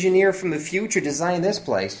advanced engineer from the future designed this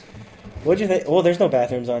place? What'd you think? Well, there's no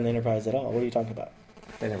bathrooms on the Enterprise at all. What are you talking about?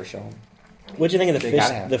 They never show them. What'd you think of They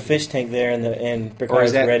gotta have the fish tank there in Or Picard's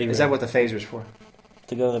is that ready is room? that what the phaser's for?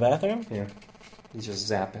 To go to the bathroom Yeah, you just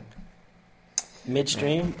zap it.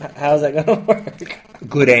 midstream? How's that gonna work?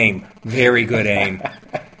 Good aim, very good aim.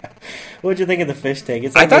 What'd you think of the fish tank?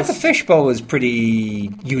 It's I like thought the this- fishbowl was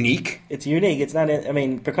pretty unique. It's unique. It's not. I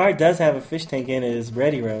mean, Picard does have a fish tank in his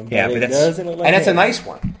ready room. Yeah, but but it that's doesn't look like and it's a that. nice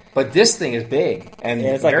one. But this thing is big and And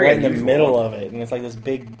it's like very right in the unusual. middle of it, and it's like this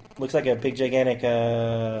big. Looks like a big gigantic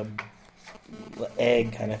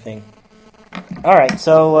egg kind of thing. All right,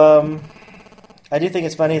 so I do think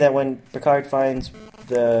it's funny that when Picard finds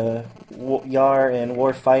the Yar and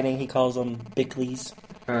Worf fighting, he calls them Bickleys.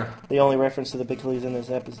 The only reference to the Bickleys in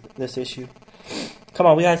this issue. Come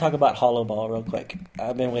on, we gotta talk about Hollow Ball real quick.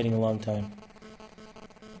 I've been waiting a long time.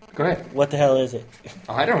 Go ahead. What the hell is it?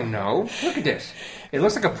 I don't know. Look at this. It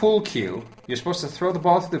looks like a pool cue. You're supposed to throw the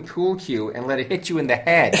ball through the pool cue and let it hit you in the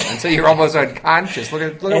head until you're almost unconscious. Look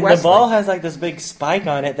at And Wesley. the ball has like this big spike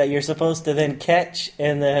on it that you're supposed to then catch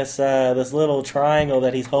in this little triangle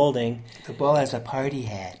that he's holding. The ball has a party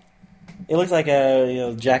hat. It looks like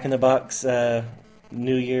a Jack in the Box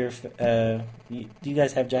New Year. Do you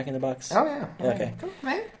guys have Jack in the Box? Oh yeah. Okay. Come on,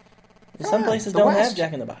 man. Some Come on, places the don't West. have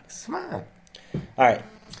Jack in the Box. Come on. All right.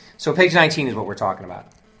 So page 19 is what we're talking about.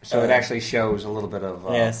 So it Uh, actually shows a little bit of.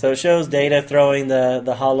 Yeah. So it shows Data throwing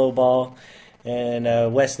the hollow ball,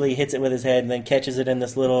 and Wesley hits it with his head and then catches it in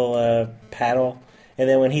this little paddle. And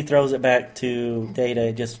then when he throws it back to Data,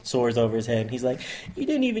 it just soars over his head. He's like, "You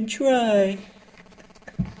didn't even try."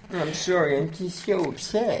 I'm sorry. I'm just so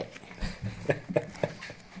upset.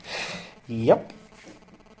 Yep.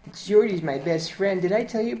 Jordy's my best friend. Did I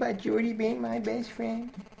tell you about Jordy being my best friend?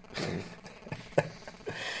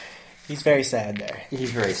 He's very sad there.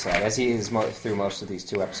 He's very sad, as he is through most of these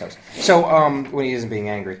two episodes. So, when he isn't being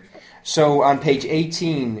angry. So, on page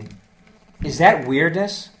 18, is that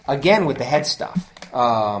weirdness? Again, with the head stuff.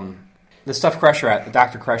 The stuff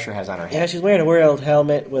Dr. Crusher has on her head. Yeah, she's wearing a weird old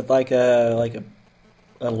helmet with like a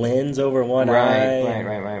lens over one eye.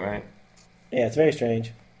 Right. Yeah, it's very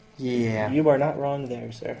strange. Yeah. You are not wrong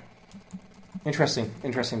there, sir. Interesting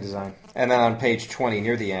design. And then on page 20,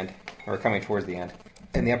 near the end, or coming towards the end,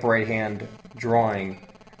 in the upper right-hand drawing,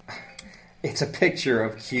 it's a picture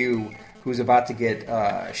of Q, who's about to get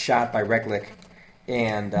shot by Reklik,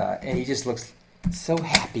 and he just looks so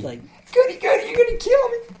happy. Like, goody, you're gonna kill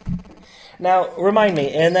me. now, remind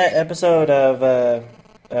me, in that episode of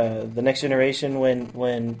The Next Generation,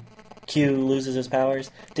 when Q loses his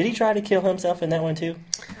powers, did he try to kill himself in that one too?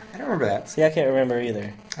 I don't remember that. See, I can't remember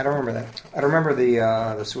either. I don't remember that. I don't remember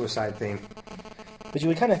the suicide theme. But you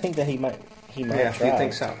would kind of think that he might Yeah, try. you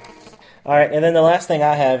think so? All right, and then the last thing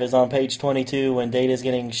I have is on page 22 when Data's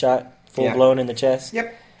getting shot full blown in the chest.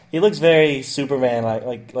 Yep. He looks very Superman,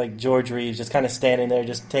 like George Reeves, just kind of standing there,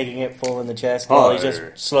 just taking it full in the chest while he's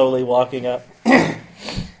just slowly walking up.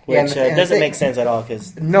 Which doesn't make sense at all.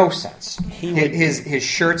 Cause no sense. His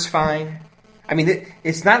shirt's fine. I mean,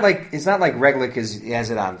 it's not like Reglick has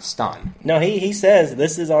it on stun. No, he says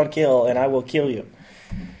this is on kill, and I will kill you,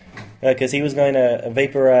 because he was going to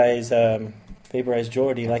vaporize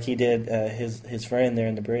Geordi like he did his friend there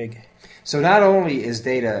in the brig. So not only is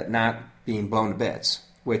Data not being blown to bits,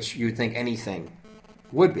 which you would think anything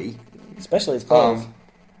would be, especially his clothes.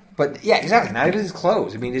 But yeah, exactly. Not even his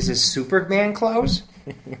clothes. I mean, is his Superman clothes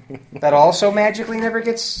that also magically never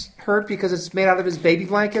gets hurt because it's made out of his baby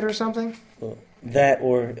blanket or something? That,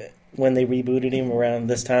 or when they rebooted him around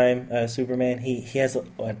this time, Superman, he has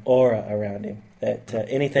an aura around him. That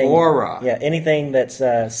anything that's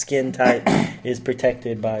skin tight is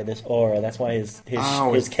protected by this aura. That's why his cape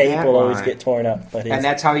will always get torn up. But and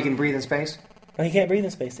that's how he can breathe in space? Well, he can't breathe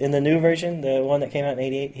in space. In the new version, the one that came out in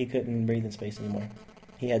 '88, he couldn't breathe in space anymore.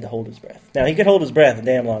 He had to hold his breath. Now, he could hold his breath a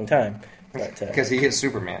damn long time. Because he is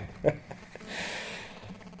Superman.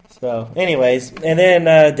 So, anyways, and then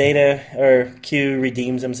Data, or Q,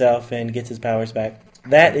 redeems himself and gets his powers back.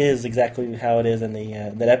 That is exactly how it is in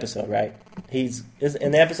the that episode, right?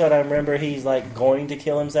 In the episode, I remember he's like going to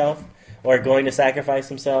kill himself or going to sacrifice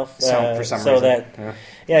himself for some reason.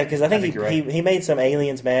 Because I think he made some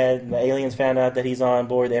aliens mad. And the aliens found out that he's on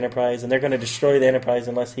board the Enterprise, and they're going to destroy the Enterprise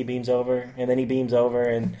unless he beams over. And then he beams over,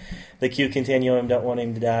 and the Q Continuum don't want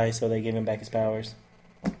him to die, so they give him back his powers.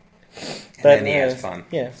 But then he has fun.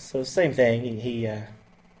 Yeah, so same thing.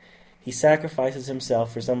 He sacrifices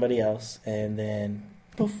himself for somebody else, and then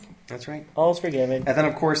poof. That's right. All's forgiven. And then,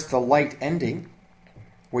 of course, the light ending,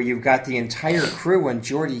 where you've got the entire crew when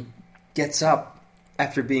Geordi gets up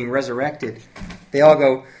after being resurrected. They all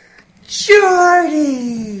go,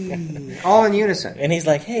 Geordi! All in unison. And he's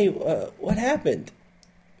like, hey, what happened?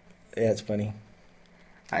 Yeah, it's funny.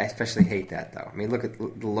 I especially hate that, though. I mean, look at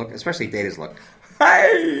the look, especially Data's look.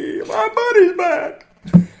 Hey, my buddy's back!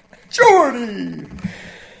 Geordi!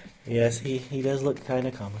 Yes, he does look kind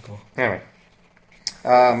of comical. Anyway.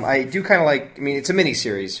 I do kind of like, I mean, it's a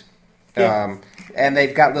mini-series. Yeah. And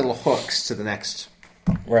they've got little hooks to the next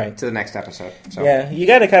episode. So. Yeah, you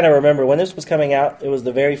got to kind of remember, when this was coming out, it was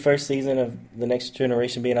the very first season of The Next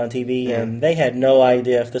Generation being on TV, and they had no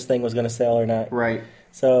idea if this thing was going to sell or not. Right.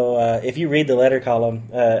 So if you read the letter column,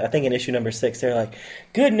 I think in issue number 6, they're like,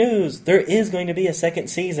 good news, there is going to be a second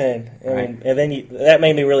season. And then that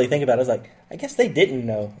made me really think about it. I was like, I guess they didn't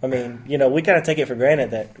know. I mean, we kind of take it for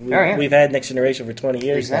granted that we've had Next Generation for 20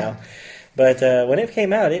 years now. But when it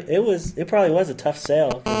came out, it probably was a tough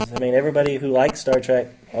sell. 'Cause, I mean, everybody who likes Star Trek,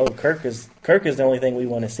 Kirk is the only thing we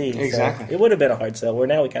want to see. Exactly. So it would have been a hard sell. Where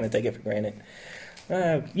now we kind of take it for granted.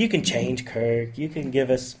 You can change Kirk. You can give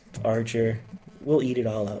us Archer. We'll eat it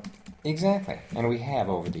all up. Exactly. And we have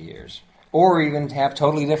over the years. Or even have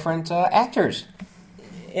totally different actors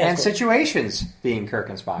and situations being Kirk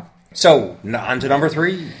and Spock. So, on to number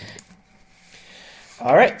 3.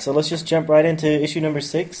 All right, so let's just jump right into issue number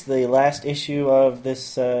 6, the last issue of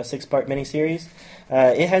this 6-part miniseries.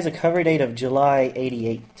 It has a cover date of July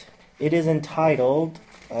 88. It is entitled...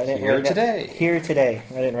 Here Today.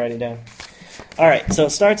 I didn't write it down. All right, so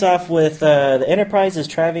it starts off with the Enterprise is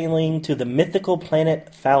traveling to the mythical planet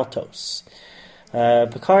Phaltos.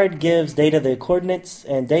 Picard gives Data the coordinates,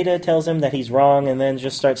 and Data tells him that he's wrong and then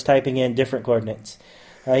just starts typing in different coordinates.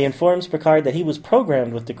 He informs Picard that he was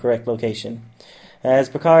programmed with the correct location. As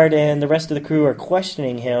Picard and the rest of the crew are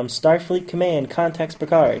questioning him, Starfleet Command contacts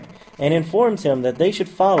Picard and informs him that they should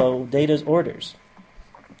follow Data's orders.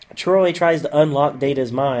 Troy tries to unlock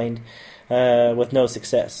Data's mind with no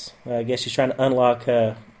success. I guess she's trying to unlock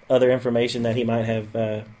other information that he might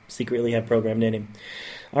have secretly have programmed in him.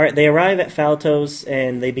 All right, they arrive at Phaltos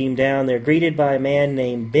and they beam down. They're greeted by a man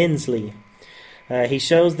named Bensley. He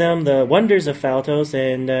shows them the wonders of Phaltos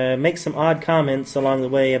and makes some odd comments along the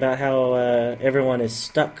way about how everyone is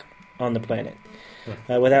stuck on the planet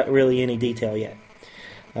without really any detail yet.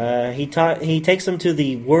 He takes them to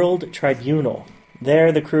the World Tribunal.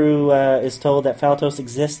 There, the crew is told that Phaltos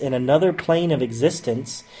exists in another plane of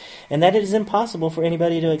existence and that it is impossible for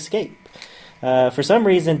anybody to escape. For some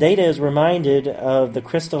reason, Data is reminded of the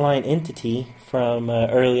crystalline entity from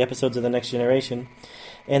early episodes of The Next Generation,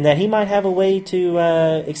 and that he might have a way to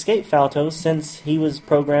escape Phaltos since he was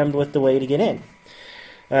programmed with the way to get in.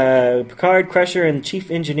 Picard, Crusher, and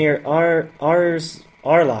Chief Engineer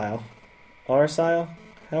Arsile.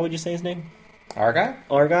 How would you say his name?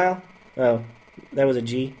 Argyle? Oh, that was a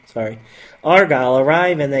G. Sorry. Argyle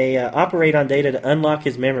arrive and they operate on Data to unlock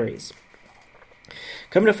his memories.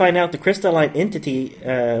 Come to find out, the crystalline entity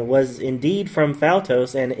was indeed from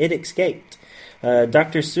Faltos, and it escaped.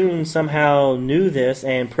 Dr. Soon somehow knew this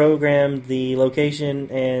and programmed the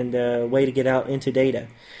location and way to get out into Data.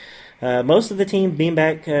 Most of the team beam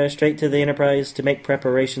back straight to the Enterprise to make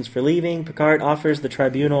preparations for leaving. Picard offers the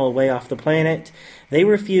Tribunal a way off the planet. They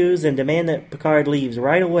refuse and demand that Picard leaves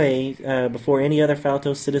right away before any other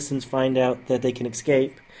Faltos citizens find out that they can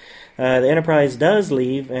escape. The Enterprise does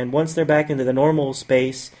leave, and once they're back into the normal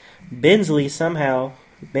space, Bensley's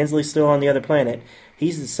still on the other planet.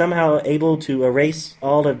 He's somehow able to erase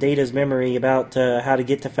all of Data's memory about how to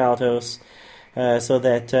get to Faltos so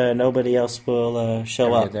that nobody else will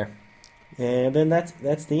show up. There. And then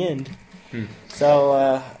that's the end.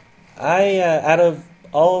 So out of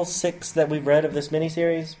all 6 that we've read of this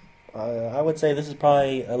miniseries, I would say this is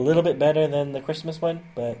probably a little bit better than the Christmas one,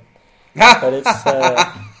 but it's...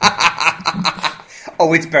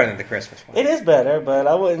 Oh, it's better than the Christmas one. It is better, but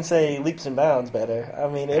I wouldn't say leaps and bounds better. I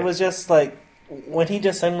mean, it was just like when he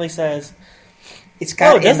just suddenly says,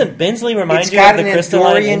 doesn't Bensley remind you of the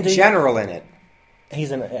crystalline Andorian general in it. He's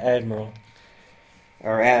an admiral.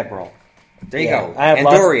 Or admiral. There you go.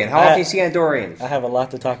 Andorian. How often do you see Andorians? I have a lot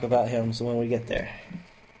to talk about him, so when we get there.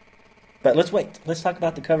 But let's wait. Let's talk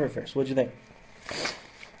about the cover first. What'd you think?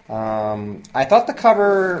 I thought the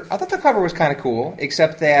cover was kind of cool,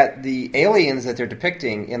 except that the aliens that they're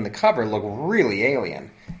depicting in the cover look really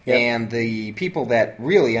alien. Yep. And the people that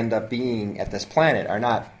really end up being at this planet are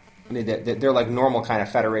not... They're like normal kind of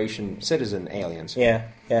Federation citizen aliens. Yeah.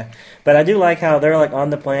 But I do like how they're like on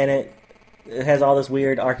the planet. It has all this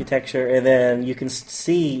weird architecture, and then you can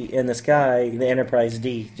see in the sky the Enterprise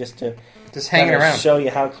D just hanging around, show you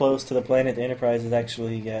how close to the planet the Enterprise is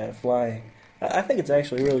actually flying. I think it's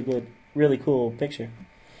actually a really good, really cool picture.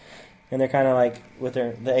 And they're kind of like with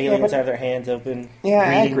the aliens have their hands open. Yeah,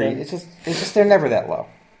 I agree. It's just they're never that low.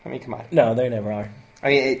 I mean, come on. No, they never are. I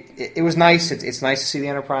mean, it was nice. It's nice to see the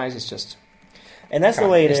Enterprise. It's just, and that's the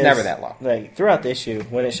way it is. It's never that low. Like throughout the issue,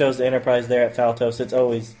 when it shows the Enterprise there at Faltos, it's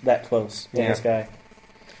always that close in the sky.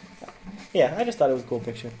 Yeah, I just thought it was a cool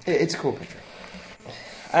picture. It's a cool picture.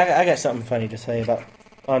 I got something funny to say about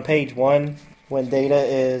on page 1 when Data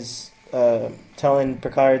is telling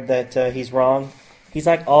Picard that he's wrong. He's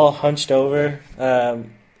like all hunched over.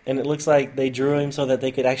 And it looks like they drew him so that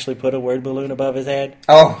they could actually put a word balloon above his head.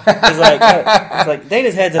 Oh. It's like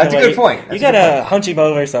Data's head's in the way. That's a good point. You gotta hunch him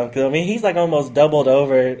over or something. I mean, he's like almost doubled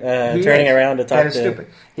over, turning around to talk to... That is stupid.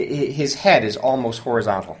 His head is almost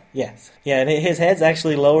horizontal. Yes. Yeah, and his head's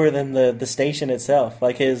actually lower than the station itself.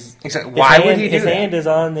 Like his... Exactly. Why would he do his that? His hand is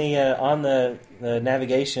on the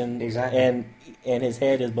navigation. Exactly. And his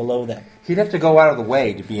head is below that. He'd have to go out of the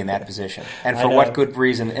way to be in that position. And for what good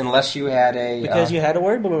reason? Unless you had because you had a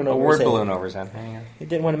word balloon over his head. A word balloon over his head. Yeah. He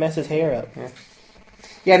didn't want to mess his hair up.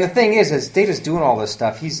 Yeah, and the thing is, as Data's doing all this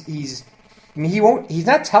stuff, he's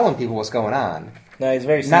not telling people what's going on. No, he's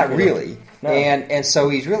very secretive. Not really. No. And so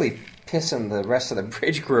he's really pissing the rest of the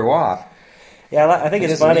bridge crew off. Yeah, I think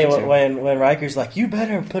it's funny when Riker's like, "You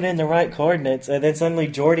better put in the right coordinates," and then suddenly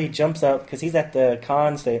Geordi jumps up because he's at the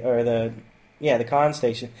con the con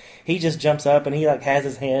station. He just jumps up and he like has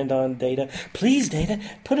his hand on Data. Please, Data,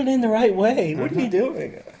 put it in the right way. What are you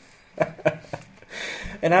doing?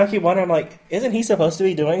 And I keep wondering, like, isn't he supposed to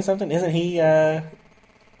be doing something? Isn't he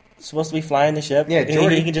supposed to be flying the ship? Yeah,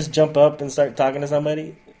 Geordi. He can just jump up and start talking to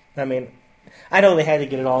somebody. I mean, I know they had to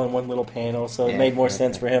get it all in one little panel, so it made more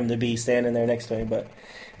sense for him to be standing there next to him. But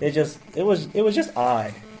it was just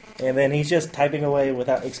odd. And then he's just typing away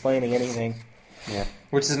without explaining anything. Yeah,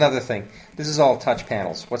 which is another thing. This is all touch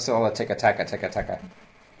panels. What's all the ticka-taka?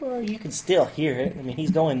 Well, you can still hear it. I mean, he's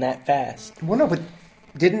going that fast. Well, no, but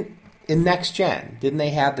in Next Gen, didn't they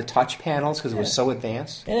have the touch panels because it was so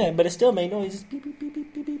advanced? Yeah, but it still made noises. Beep, beep, beep,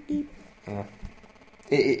 beep, beep, beep, beep. Yeah.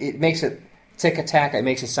 It makes it tic-a-tack. It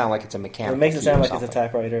makes it sound like it's a mechanical. It makes it sound like it's a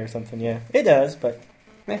typewriter or something, yeah. It does, but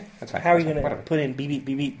that's fine. How are you going to put in beep, beep,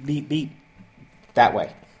 beep, beep, beep, beep? That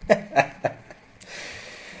way.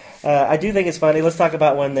 I do think it's funny. Let's talk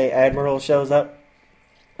about when the Admiral shows up.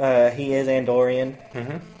 He is Andorian,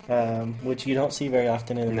 which you don't see very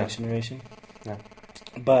often in the Next Generation. No.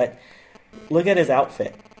 But look at his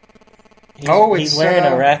outfit. He's wearing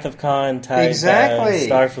a Wrath of Khan type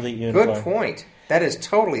Starfleet uniform. Good point. That is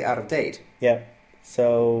totally out of date. Yeah.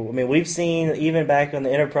 So, I mean, we've seen, even back on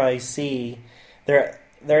the Enterprise C, their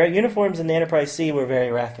uniforms in the Enterprise C were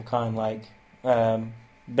very Wrath of Khan-like.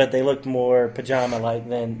 But they looked more pajama-like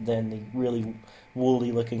than the really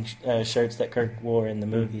woolly-looking shirts that Kirk wore in the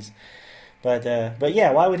movies. But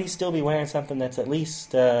yeah, why would he still be wearing something that's at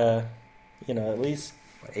least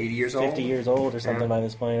 80 years old? 50 years old or something by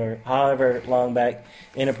this point, or however long back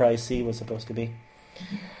Enterprise C was supposed to be.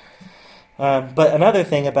 But another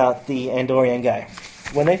thing about the Andorian guy.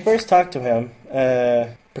 When they first talk to him,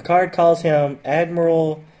 Picard calls him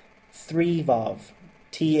Admiral Thrivov.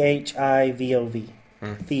 Thivov.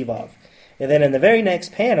 Thivov. And then in the very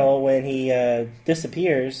next panel, when he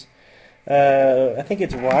disappears, I think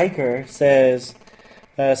it's Riker says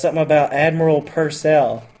something about Admiral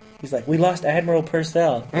Purcell. He's like, we lost Admiral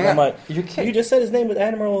Purcell. And I'm like, you just said his name was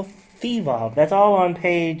Admiral Thivov. That's all on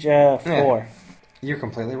page 4. Yeah. You're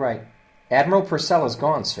completely right. Admiral Purcell is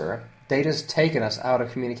gone, sir. Data's taken us out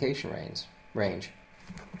of communication range.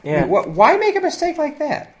 Yeah. Why make a mistake like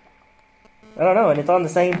that? I don't know, and it's on the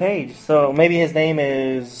same page. So maybe his name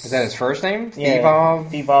is... Is that his first name? Yeah,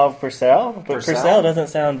 Thivov Purcell? But Purcell doesn't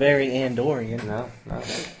sound very Andorian. No.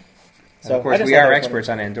 So, of course, we are experts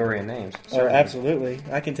on Andorian names. Oh, absolutely.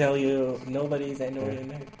 I can tell you nobody's Andorian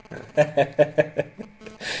name.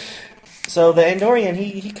 So the Andorian,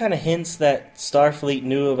 he kind of hints that Starfleet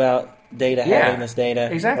knew about Data having this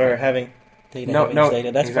data. Exactly. Or having Data having this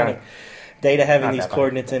data. That's exactly. funny. Data having these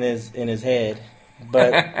coordinates in his head.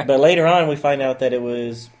 But later on, we find out that it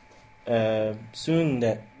was Soong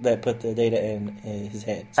that put the data in his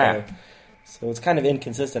head. So it's kind of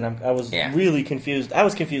inconsistent. I was really confused. I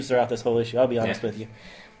was confused throughout this whole issue. I'll be honest with you.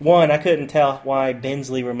 One, I couldn't tell why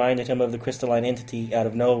Bensley reminded him of the crystalline entity out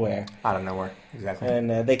of nowhere. Out of nowhere, exactly. And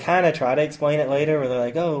they kind of try to explain it later, where they're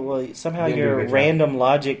like, "Oh, well, somehow your random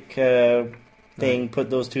logic thing put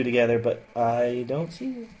those two together," but I don't see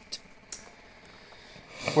it.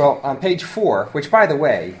 Well, on page 4, which, by the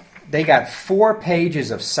way, they got 4 pages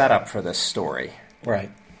of setup for this story. Right.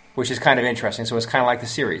 Which is kind of interesting. So it's kind of like the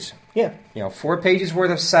series. Yeah. 4 pages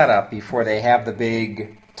worth of setup before they have the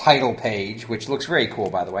big title page, which looks very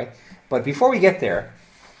cool, by the way. But before we get there,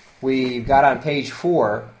 we've got on page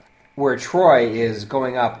 4 where Troy is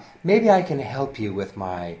going up, maybe I can help you with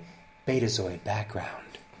my Betazoid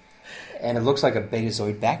background. And it looks like a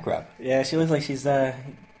Betazoid back rub. Yeah, she looks like she's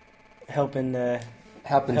helping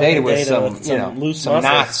Data with some loose some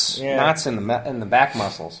muscles. knots in the back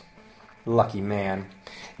muscles. Lucky man.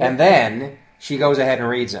 And then she goes ahead and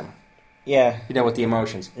reads them. Yeah. With the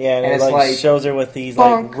emotions. Yeah, and it's like shows her with these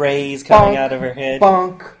bonk, rays coming out of her head.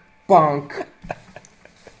 Bonk, bonk.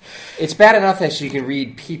 It's bad enough that she can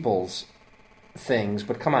read people's things,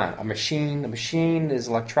 but come on, a machine is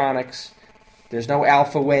electronics. There's no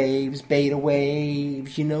alpha waves, beta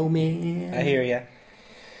waves, man. I hear ya.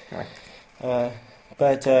 Right.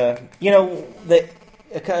 But a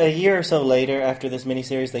year or so later, after this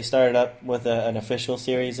miniseries, they started up with an official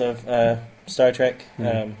series of Star Trek.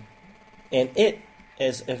 Mm-hmm. And it,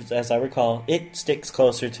 as I recall, it sticks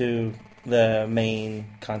closer to the main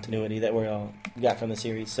continuity that we all got from the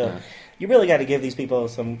series. So you really got to give these people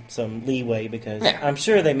some leeway, because I'm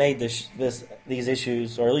sure they made these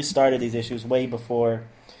issues, or at least started these issues, way before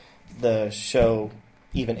the show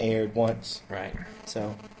even aired once. Right.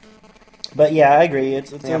 So, but yeah, I agree.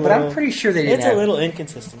 It's but I'm pretty sure they didn't. It's a little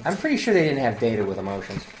inconsistent. I'm pretty sure they didn't have Data with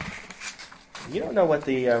emotions. You don't know what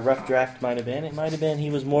the rough draft might have been. It might have been he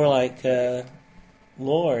was more like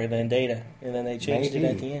Lore than Data, and then they changed it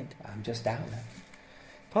at the end. I'm just doubting it.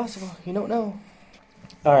 Possible. You don't know.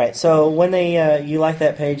 All right. So when they you like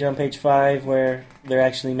that page on page 5 where they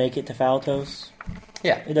actually make it to Faltos?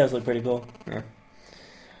 Yeah, it does look pretty cool. Yeah.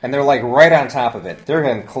 And they're like right on top of it. They're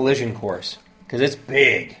in collision course because it's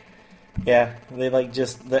big. Yeah, they like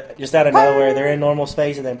just out of nowhere, they're in normal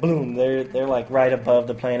space, and then boom, they're like right above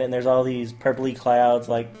the planet, and there's all these purpley clouds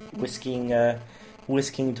like whisking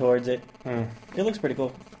towards it. It looks pretty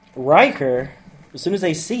cool. Riker, as soon as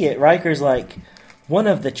they see it, Riker's like, one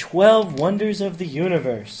of the 12 wonders of the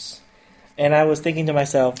universe. And I was thinking to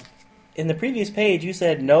myself, in the previous page you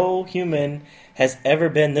said no human has ever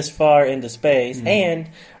been this far into space, and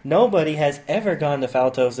nobody has ever gone to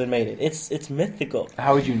Faltos and made it. It's mythical.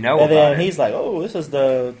 How would you know about it? And then he's like, oh, this is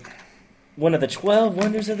one of the 12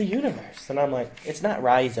 wonders of the universe. And I'm like, it's not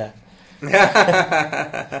Risa.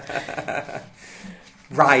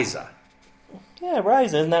 Risa. Yeah, Risa.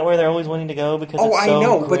 Isn't that where they're always wanting to go? Because it's so I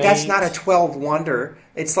know, great? but that's not a 12 wonder.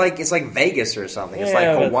 It's like Vegas or something. It's like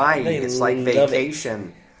Hawaii. It's like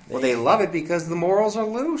vacation. Well, they love it because the morals are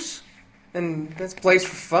loose. And that's a place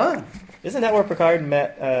for fun. Isn't that where Picard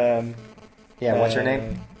met... what's her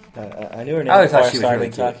name? I knew her name I before I thought she was started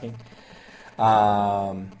really talking.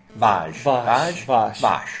 Vash.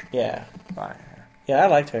 Yeah. Vash. Yeah, I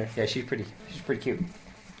liked her. Yeah, she's pretty cute.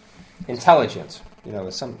 Intelligence.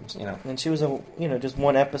 And she was just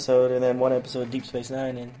one episode, and then one episode of Deep Space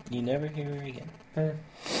Nine, and you never hear her again.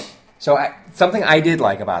 So something I did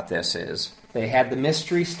like about this is they had the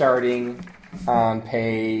mystery starting on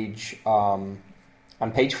page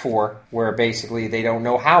 4, where basically they don't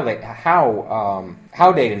know how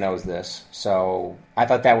Data knows this. So I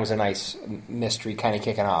thought that was a nice mystery kind of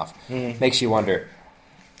kicking off. Makes you wonder,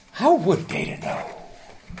 how would Data know?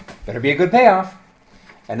 Better be a good payoff.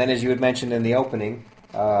 And then, as you had mentioned in the opening,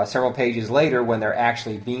 several pages later, when they're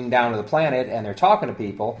actually beamed down to the planet and they're talking to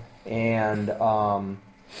people, and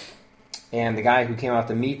the guy who came out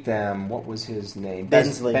to meet them, what was his name?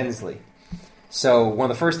 Bensley. So one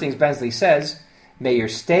of the first things Bensley says, "May your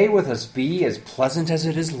stay with us be as pleasant as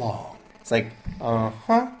it is long." It's like,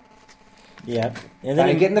 Yeah. And then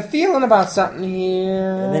I'm getting the feeling about something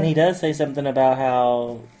here. And then he does say something about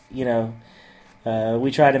how,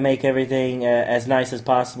 we try to make everything as nice as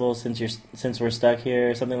possible since we're stuck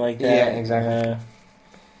here, or something like that. Yeah, exactly.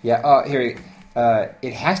 Here,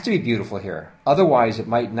 it has to be beautiful here. Otherwise, it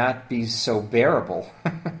might not be so bearable.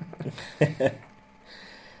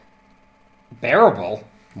 Bearable?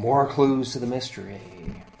 More clues to the mystery.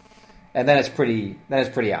 And then it's pretty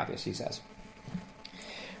obvious, he says.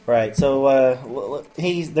 Right. So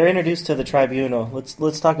they're introduced to the tribunal.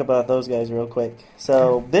 Let's talk about those guys real quick.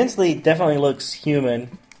 So Bensley definitely looks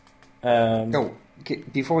human.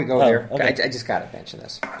 Before we go there, okay. I just got to mention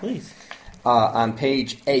this. Please. On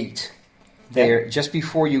page 8, there just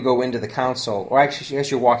before you go into the council, or actually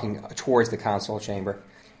as you're walking towards the council chamber,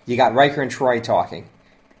 you got Riker and Troy talking.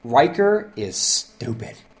 Riker is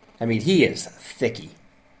stupid. I mean, he is thicky.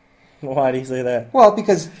 Why do you say that? Well,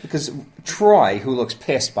 because Troy, who looks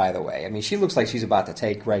pissed, by the way, I mean, she looks like she's about to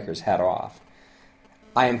take Riker's head off.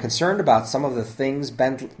 I am concerned about some of the things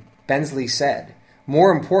Bensley said.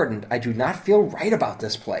 More important, I do not feel right about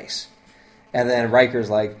this place. And then Riker's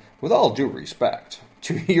like, with all due respect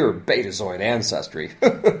to your Betazoid ancestry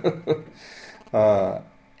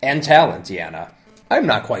and talent, Deanna, I'm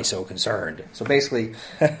not quite so concerned. So basically,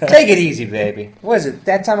 take it easy, baby. What is it,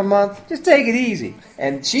 that time of month? Just take it easy.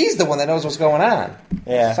 And she's the one that knows what's going on.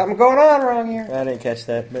 Yeah. Something going on wrong here. I didn't catch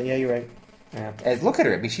that, but yeah, you're right. Yeah. And look at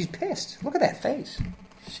her. I mean, she's pissed. Look at that face.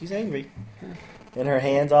 She's angry. And her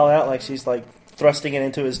hands all out like she's like thrusting it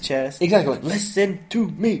into his chest. Exactly. Listen to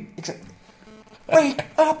me. Exactly. Wake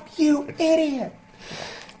up, you idiot.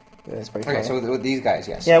 That's pretty Okay, funny. so with these guys,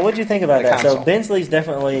 yes. Yeah, what'd you think about The that? council. So Bensley's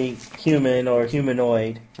definitely human or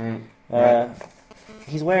humanoid. Right.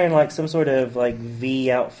 He's wearing like some sort of like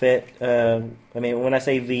V outfit. I mean, when I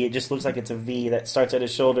say V, it just looks like it's a V that starts at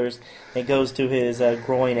his shoulders and goes to his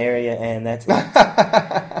groin area, and that's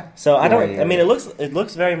it. So I don't. I mean, it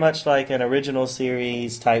looks very much like an original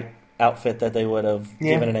series type outfit that they would have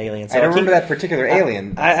given an alien. So I don't remember that particular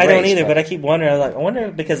alien. I don't either, but I keep wondering. I wonder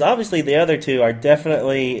because obviously the other two are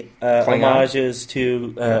definitely homages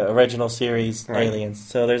to original series aliens.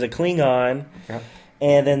 So there's a Klingon,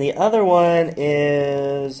 and then the other one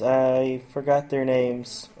is I forgot their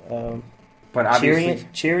names. But obviously,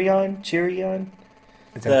 Chirion.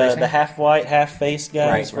 The half white, half face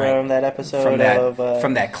guys from that episode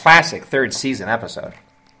from that classic third season episode.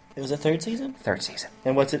 It was a third season? Third season.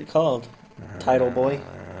 And what's it called? Title Boy?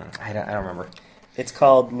 I don't remember. It's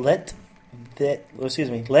called Let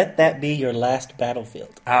That Be Your Last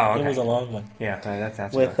Battlefield. Oh, okay. It was a long one. Yeah,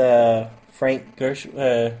 that's with Frank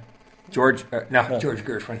Gershwin. George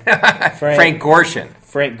Gershwin. Frank Gorshin.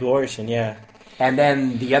 Frank Gorshin, yeah. And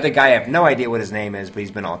then the other guy, I have no idea what his name is, but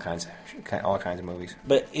he's been in all kinds of movies.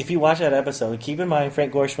 But if you watch that episode, keep in mind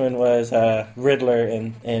Frank Gorshin was Riddler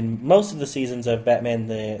in most of the seasons of Batman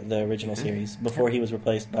the original series before he was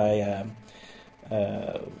replaced by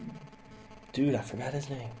dude, I forgot his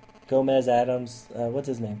name. Gomez Adams. What's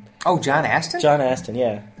his name? Oh, John Astin? John Astin,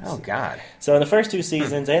 yeah. Oh, God. So in the first two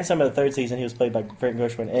seasons and some of the third season, he was played by Frank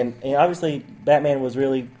Gershwin. And obviously, Batman was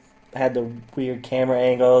really had the weird camera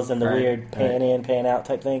angles and the weird pan in, pan out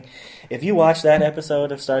type thing. If you watch that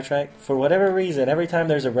episode of Star Trek, for whatever reason, every time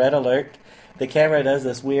there's a red alert, the camera does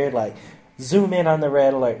this weird, like, zoom in on the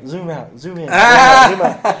red alert, zoom out, zoom in, zoom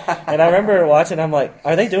out. And I remember watching, I'm like,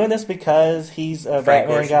 are they doing this because he's a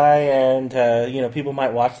Batman guy and, people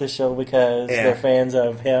might watch this show because they're fans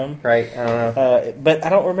of him? Right, I don't know. But I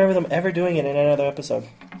don't remember them ever doing it in another episode.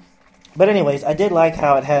 But anyways, I did like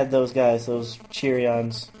how it had those guys, those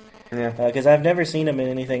Chirions. Yeah. Because I've never seen them in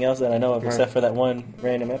anything else that I know of except for that one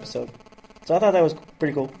random episode. So I thought that was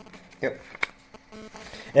pretty cool. Yep.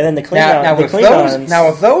 And then the Klingons... Now,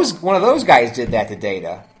 if one of those guys did that to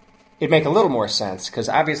Data, it'd make a little more sense, because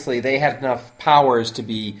obviously they had enough powers to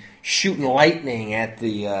be shooting lightning at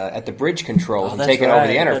the bridge controls and taking over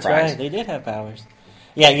the Enterprise. That's right, they did have powers.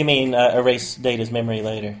 Yeah, you mean erase Data's memory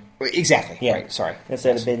later. Exactly, yeah. right, sorry.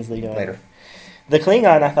 Instead of Bensley doing later. it. The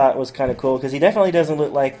Klingon I thought was kind of cool because he definitely doesn't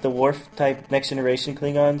look like the Worf type Next Generation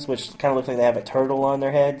Klingons, which kind of look like they have a turtle on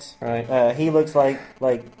their heads. Right. He looks like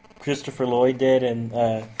Christopher Lloyd did in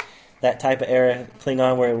that type of era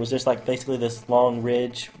Klingon, where it was just like basically this long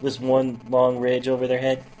ridge, this one long ridge over their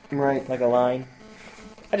head, Right. like a line.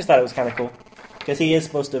 I just thought it was kind of cool because he is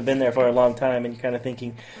supposed to have been there for a long time, and you're kind of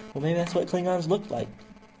thinking, well, maybe that's what Klingons looked like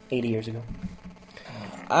 80 years ago.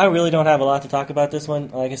 I really don't have a lot to talk about this one.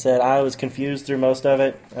 Like I said, I was confused through most of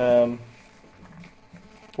it.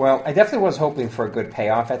 Well, I definitely was hoping for a good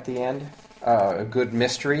payoff at the end, a good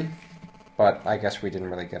mystery, but I guess we didn't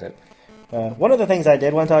really get it. One of the things I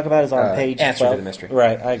did want to talk about is on page 12. Answer to the mystery.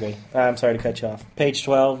 Right, I agree. I'm sorry to cut you off. Page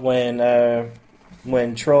 12,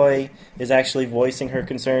 when Troy is actually voicing her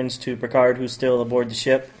concerns to Picard, who's still aboard the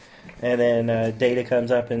ship, and then Data comes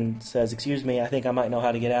up and says, "Excuse me, I think I might know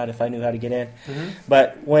how to get out if I knew how to get in." Mm-hmm.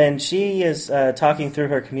 But when she is talking through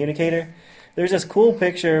her communicator, there's this cool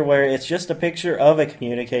picture where it's just a picture of a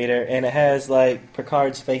communicator, and it has like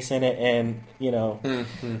Picard's face in it, and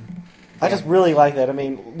Mm-hmm. I just really like that. I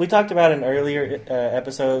mean, we talked about in earlier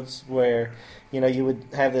episodes where you would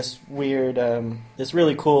have this weird, this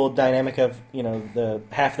really cool dynamic of the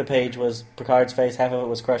half the page was Picard's face, half of it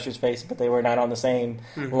was Crusher's face, but they were not on the same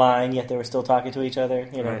line, yet they were still talking to each other.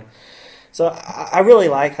 Right. So I really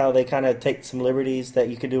like how they kind of take some liberties that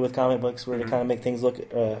you could do with comic books, where to kind of make things look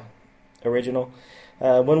original.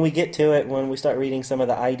 When we get to it, when we start reading some of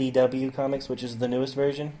the IDW comics, which is the newest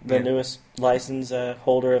version, the newest license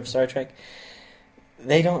holder of Star Trek,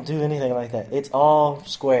 they don't do anything like that. It's all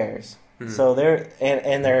squares. So their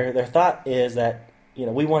thought is that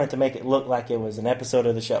we wanted to make it look like it was an episode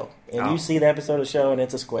of the show, and you see the episode of the show and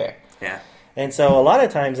it's a square. Yeah. And so a lot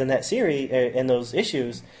of times in that series, in those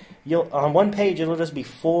issues, on one page it'll just be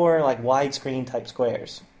 4 like widescreen type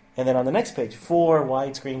squares, and then on the next page 4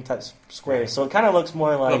 widescreen type squares. So it kind of looks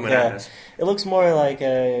more like it looks more like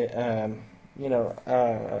a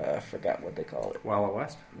I forgot what they call it. Wild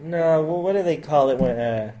West? No, well, what do they call it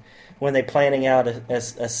when they're planning out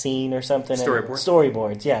a scene or something? Storyboards?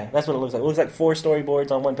 Storyboards, yeah. That's what it looks like. It looks like 4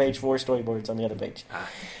 storyboards on one page, 4 storyboards on the other page.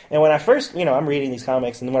 And when I first, I'm reading these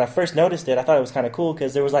comics, and when I first noticed it, I thought it was kind of cool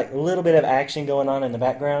because there was like a little bit of action going on in the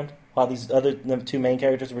background while the 2 main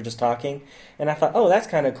characters were just talking. And I thought, oh, that's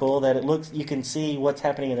kind of cool that you can see what's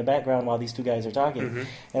happening in the background while these 2 guys are talking. Mm-hmm.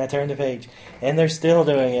 And I turned the page, and they're still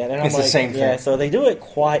doing it. And I'm it's the same thing. Yeah, so they do it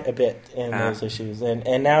quite a bit in those issues.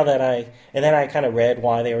 And now that then I kind of read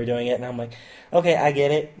why they were doing it, and I'm like, okay, I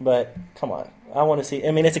get it, but come on. I want to see.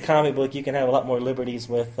 I mean, it's a comic book. You can have a lot more liberties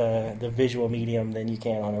with the visual medium than you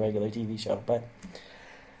can on a regular TV show. But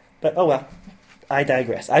oh well. I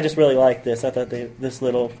digress. I just really like this. I thought it's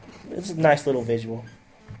a nice little visual.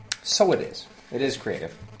 So it is. It is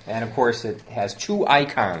creative. And of course it has 2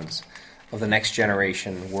 icons of the Next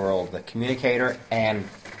Generation world, the Communicator and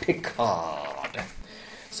Picard.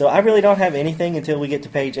 So I really don't have anything until we get to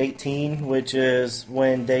page 18, which is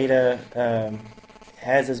when Data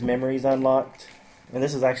has his memories unlocked. And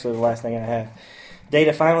this is actually the last thing I have.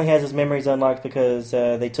 Data finally has his memories unlocked because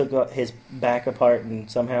they took his back apart and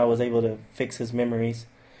somehow was able to fix his memories.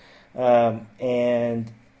 And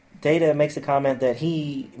Data makes a comment that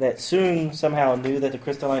Soong somehow knew that the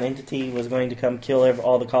crystalline entity was going to come kill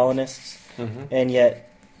all the colonists, and yet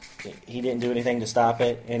he didn't do anything to stop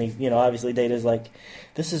it. And he, obviously Data's like,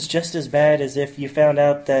 this is just as bad as if you found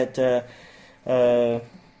out that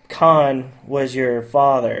Khan was your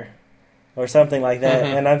father. Or something like that.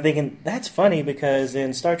 And I'm thinking, that's funny because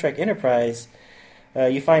in Star Trek Enterprise,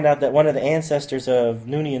 you find out that one of the ancestors of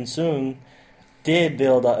Noonien Soong did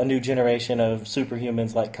build a new generation of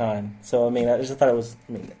superhumans like Khan. So, I just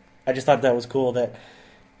thought that was cool that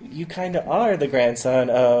you kind of are the grandson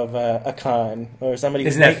of a Khan or somebody.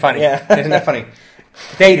 Isn't that funny? Yeah. Isn't that funny?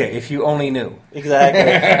 Data, if you only knew.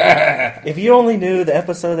 Exactly. If you only knew the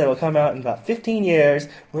episode that will come out in about 15 years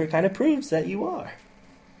where it kind of proves that you are.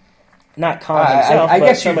 Not Khan himself, I but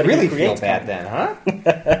guess you somebody really who feel creates bad Khan. then,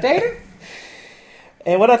 huh? Data?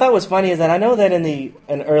 And what I thought was funny is that I know that in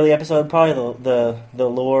an early episode, probably the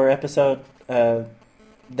lore episode,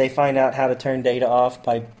 they find out how to turn Data off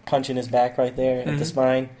by punching his back right there at the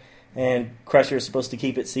spine, and Crusher is supposed to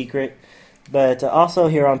keep it secret. But also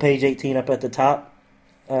here on page 18 up at the top,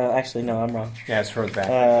 actually no, I'm wrong. Yeah, it's further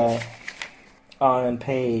back. On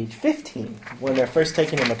page 15, when they're first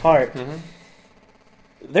taking him apart,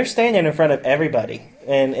 they're standing in front of everybody,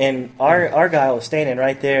 and Argyle is standing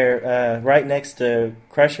right there, right next to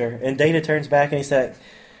Crusher, and Data turns back and he said,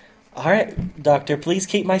 "All right, Doctor, please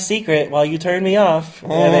keep my secret while you turn me off."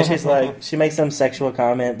 And then she's like, she makes some sexual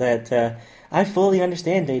comment that I fully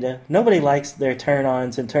understand Data. Nobody likes their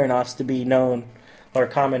turn-ons and turn-offs to be known or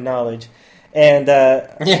common knowledge. And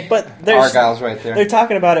but Argyle's right there. They're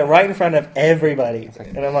talking about it right in front of everybody,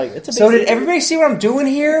 and I'm like, it's a big So did secret. everybody see what I'm doing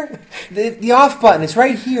here? The off button, it's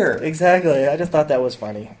right here. Exactly. I just thought that was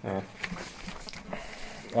funny.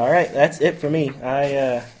 All right, that's it for me.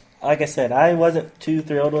 Like I said, I wasn't too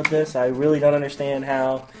thrilled with this. I really don't understand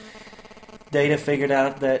how Data figured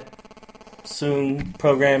out that Soong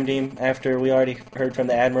programmed him after we already heard from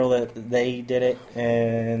the Admiral that they did it,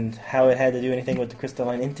 and how it had to do anything with the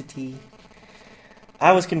crystalline entity.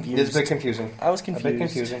 I was confused. It's a bit confusing. I was confused. A bit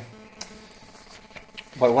confusing.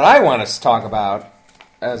 But what I want us to talk about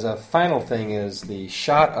as a final thing is the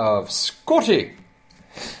shot of Scotty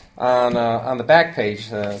on the back page,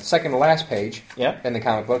 second to last page in the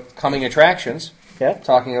comic book, Coming Attractions. Yep.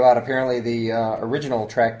 Talking about apparently the original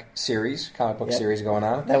Trek series, comic book series going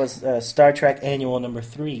on. That was Star Trek Annual number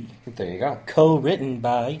 3. There you go. Co-written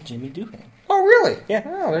by Jimmy Doohan. Oh, really? Yeah.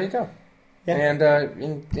 Oh, there you go. Yeah.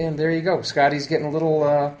 And there you go. Scotty's getting a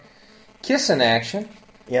little kissing action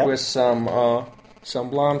with some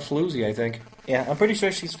blonde floozy, I think. Yeah, I'm pretty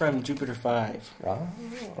sure she's from Jupiter 5. Oh.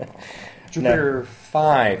 Jupiter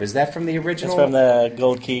 5. Is that from the original? It's from the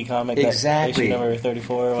Gold Key comic. Exactly. Issue number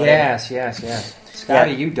 34 or whatever. Yes.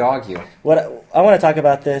 Scotty, you dog you. What I want to talk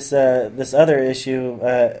about this other issue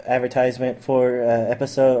advertisement for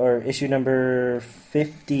episode or issue number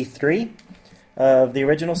 53 of the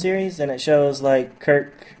original series, and it shows like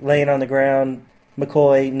Kirk laying on the ground,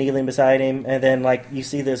 McCoy kneeling beside him, and then like you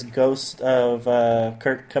see this ghost of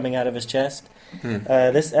Kirk coming out of his chest.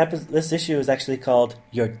 This issue is actually called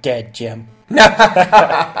 "You're Dead, Jim."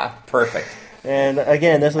 Perfect. And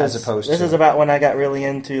again, this is about when I got really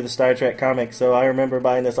into the Star Trek comics. So I remember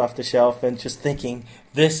buying this off the shelf and just thinking,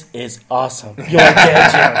 "This is awesome." You're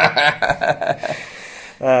dead, Jim.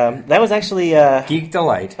 That was actually Geek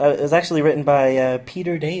Delight. It was actually written by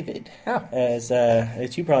Peter David. Oh. As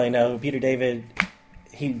you probably know, Peter David.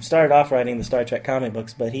 He started off writing the Star Trek comic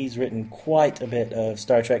books, but he's written quite a bit of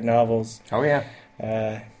Star Trek novels. Oh yeah.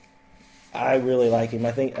 I really like him.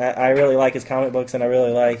 I think I really like his comic books, and I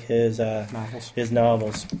really like his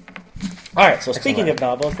novels. All right, so speaking of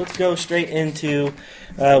novels, let's go straight into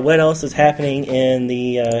what else is happening in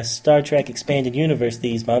the Star Trek Expanded Universe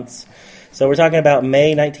these months. So we're talking about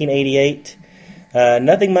May 1988.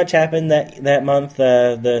 Nothing much happened that month.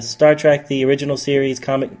 The Star Trek, the original series,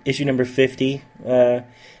 comic issue number 50,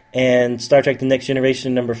 and Star Trek The Next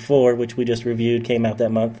Generation number 4, which we just reviewed, came out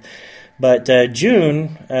that month. But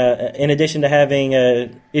June, in addition to having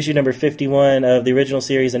issue number 51 of the original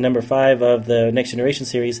series and number 5 of the Next Generation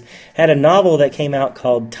series, had a novel that came out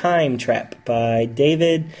called Time Trap by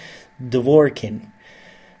David Dvorkin.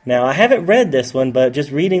 Now, I haven't read this one, but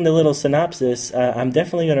just reading the little synopsis, I'm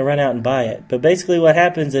definitely going to run out and buy it. But basically what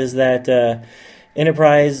happens is that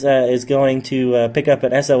Enterprise is going to pick up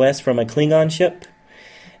an SOS from a Klingon ship,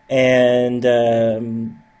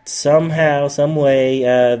 and somehow, some way,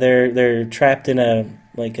 they're trapped in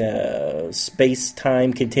a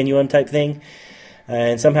space-time continuum type thing,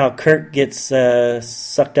 and somehow Kirk gets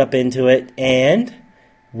sucked up into it and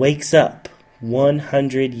wakes up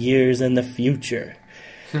 100 years in the future.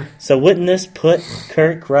 So wouldn't this put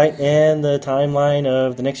Kirk right in the timeline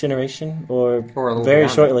of The Next Generation, or very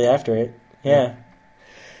shortly after it? Yeah.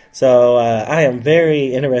 So I am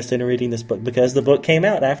very interested in reading this book, because the book came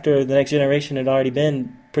out after The Next Generation had already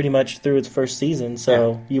been pretty much through its first season.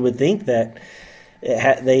 So you would think that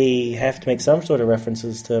they have to make some sort of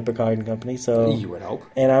references to Picard and company. So you would hope.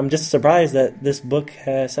 And I'm just surprised that this book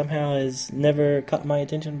somehow has never caught my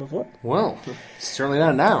attention before. Well, certainly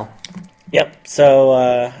not now. Yep. So,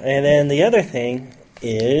 and then the other thing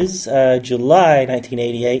is July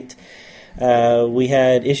 1988. We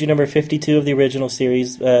had issue number 52 of the original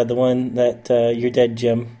series, the one that You're Dead,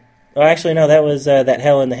 Jim. Oh, actually, no, that was that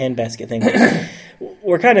Hell in the Handbasket thing.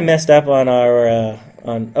 We're kind of messed up on our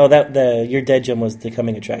the You're Dead, Jim was the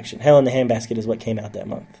coming attraction. Hell in the Handbasket is what came out that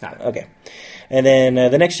month. Okay, and then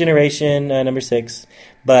The Next Generation, number 6,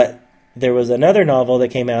 but. There was another novel that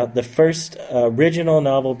came out, the first original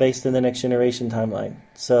novel based in the Next Generation timeline.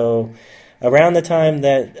 So around the time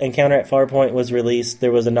that Encounter at Farpoint was released,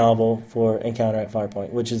 there was a novel for Encounter at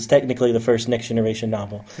Farpoint, which is technically the first Next Generation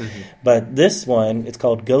novel. Mm-hmm. But this one, it's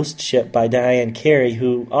called Ghost Ship by Diane Carey,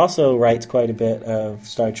 who also writes quite a bit of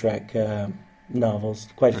Star Trek novels,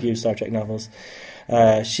 quite a few Star Trek novels.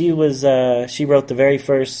 She wrote the very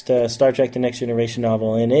first Star Trek: The Next Generation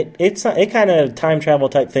novel, and it kind of time travel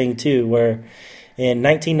type thing too. Where in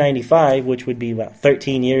 1995, which would be about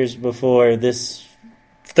 13 years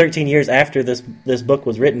after this book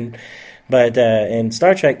was written, But in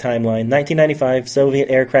Star Trek timeline, 1995, Soviet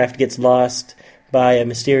aircraft gets lost by a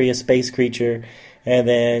mysterious space creature. And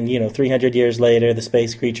then, 300 years later, the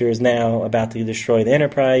space creature is now about to destroy the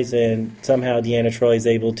Enterprise, and somehow Deanna Troi is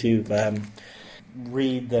able to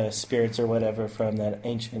read the spirits or whatever from that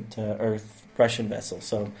ancient Earth Russian vessel.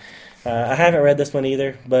 So I haven't read this one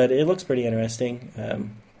either, but it looks pretty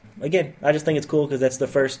interesting. Again, I just think it's cool because that's the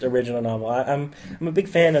first original novel. I'm a big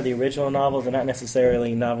fan of the original novels and not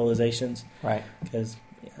necessarily novelizations. Right. Because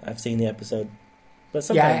I've seen the episode. But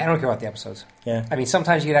sometimes, yeah, I don't care about the episodes. Yeah. I mean,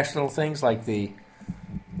 sometimes you get extra little things like the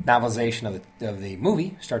novelization of the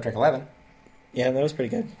movie, Star Trek 11. Yeah, that was pretty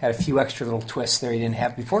good. Had a few extra little twists there you didn't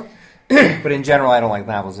have before. But in general, I don't like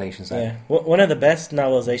novelizations. Yeah. One of the best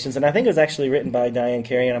novelizations, and I think it was actually written by Diane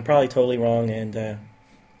Carey, and I'm probably totally wrong, and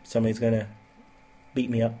somebody's going to beat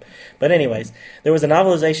me up. But anyways, there was a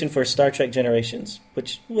novelization for Star Trek Generations,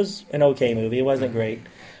 which was an okay movie. It wasn't great.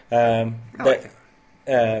 But,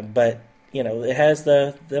 it has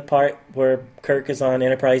the part where Kirk is on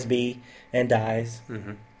Enterprise B and dies.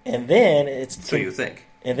 Mm-hmm. And then So you think.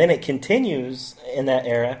 And then it continues in that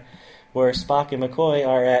era where Spock and McCoy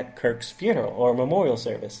are at Kirk's funeral or memorial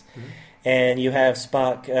service. Mm-hmm. And you have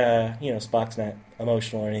Spock, Spock's not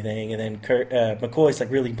emotional or anything, and then McCoy's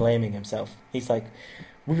like really blaming himself. He's like,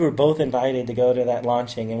 we were both invited to go to that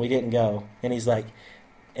launching and we didn't go. And he's like,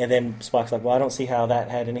 and then Spock's like, well, I don't see how that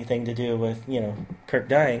had anything to do with, Kirk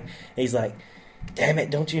dying. And he's like, damn it,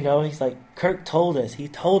 don't you know? He's like, Kirk told us. He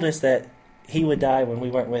told us that he would die when we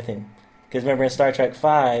weren't with him. Because remember in Star Trek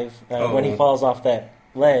V, when he falls off that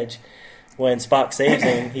ledge, when Spock saves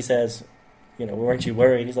him, he says, weren't you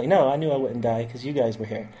worried? He's like, no, I knew I wouldn't die because you guys were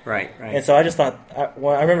here. Right. And so I just thought, I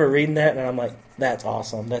remember reading that, and I'm like, that's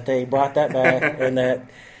awesome that they brought that back, and that,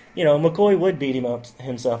 McCoy would beat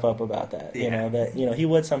himself up about that. Yeah. That he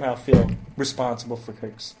would somehow feel responsible for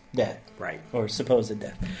Kirk's death, right, or supposed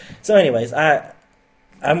death. So, anyways,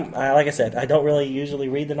 I'm like I said, I don't really usually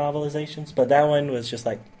read the novelizations, but that one was just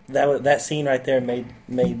like that scene right there made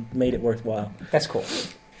it worthwhile. That's cool.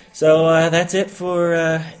 So that's it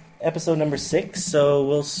for episode number 6. So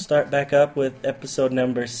we'll start back up with episode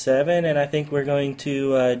number 7, and I think we're going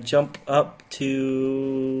to jump up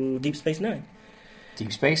to Deep Space Nine.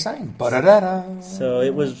 Deep Space Nine. Ba-da-da-da. So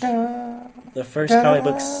it was the first comic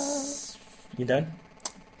books. You done?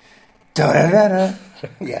 Da-da-da-da.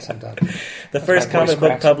 Yes, I'm done. The first comic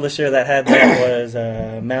book publisher that had that was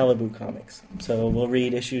Malibu Comics. So we'll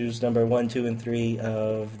read issues number 1, 2, and 3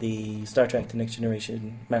 of the Star Trek The Next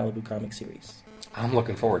Generation Malibu comic series. I'm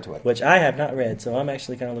looking forward to it. Which I have not read, so I'm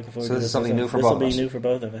actually kind of looking forward to this. So this is something new for both of us. This will be new for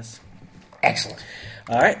both of us. Excellent.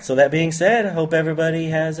 All right, so that being said, I hope everybody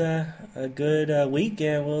has a good week,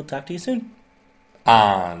 and we'll talk to you soon.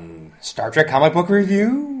 On Star Trek Comic Book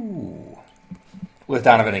Review with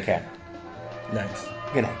Donovan and Ken. Nice.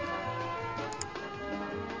 Good night.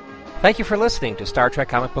 Thank you for listening to Star Trek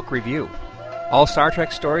Comic Book Review. All Star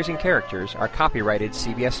Trek stories and characters are copyrighted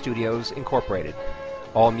CBS Studios Incorporated.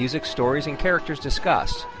 All music, stories, and characters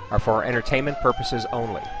discussed are for entertainment purposes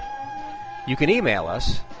only. You can email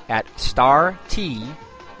us at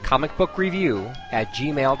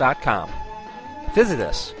startcomicbookreview@gmail.com. Visit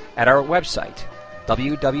us at our website,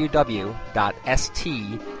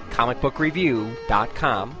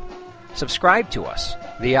 www.stcomicbookreview.com. Subscribe to us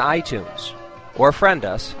via iTunes, or friend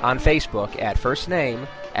us on Facebook at first name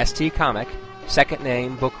ST Comic, second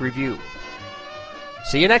name Book Review.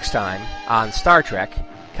 See you next time on Star Trek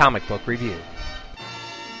Comic Book Review.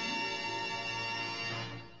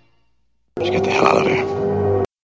 Let's get the hell out of here.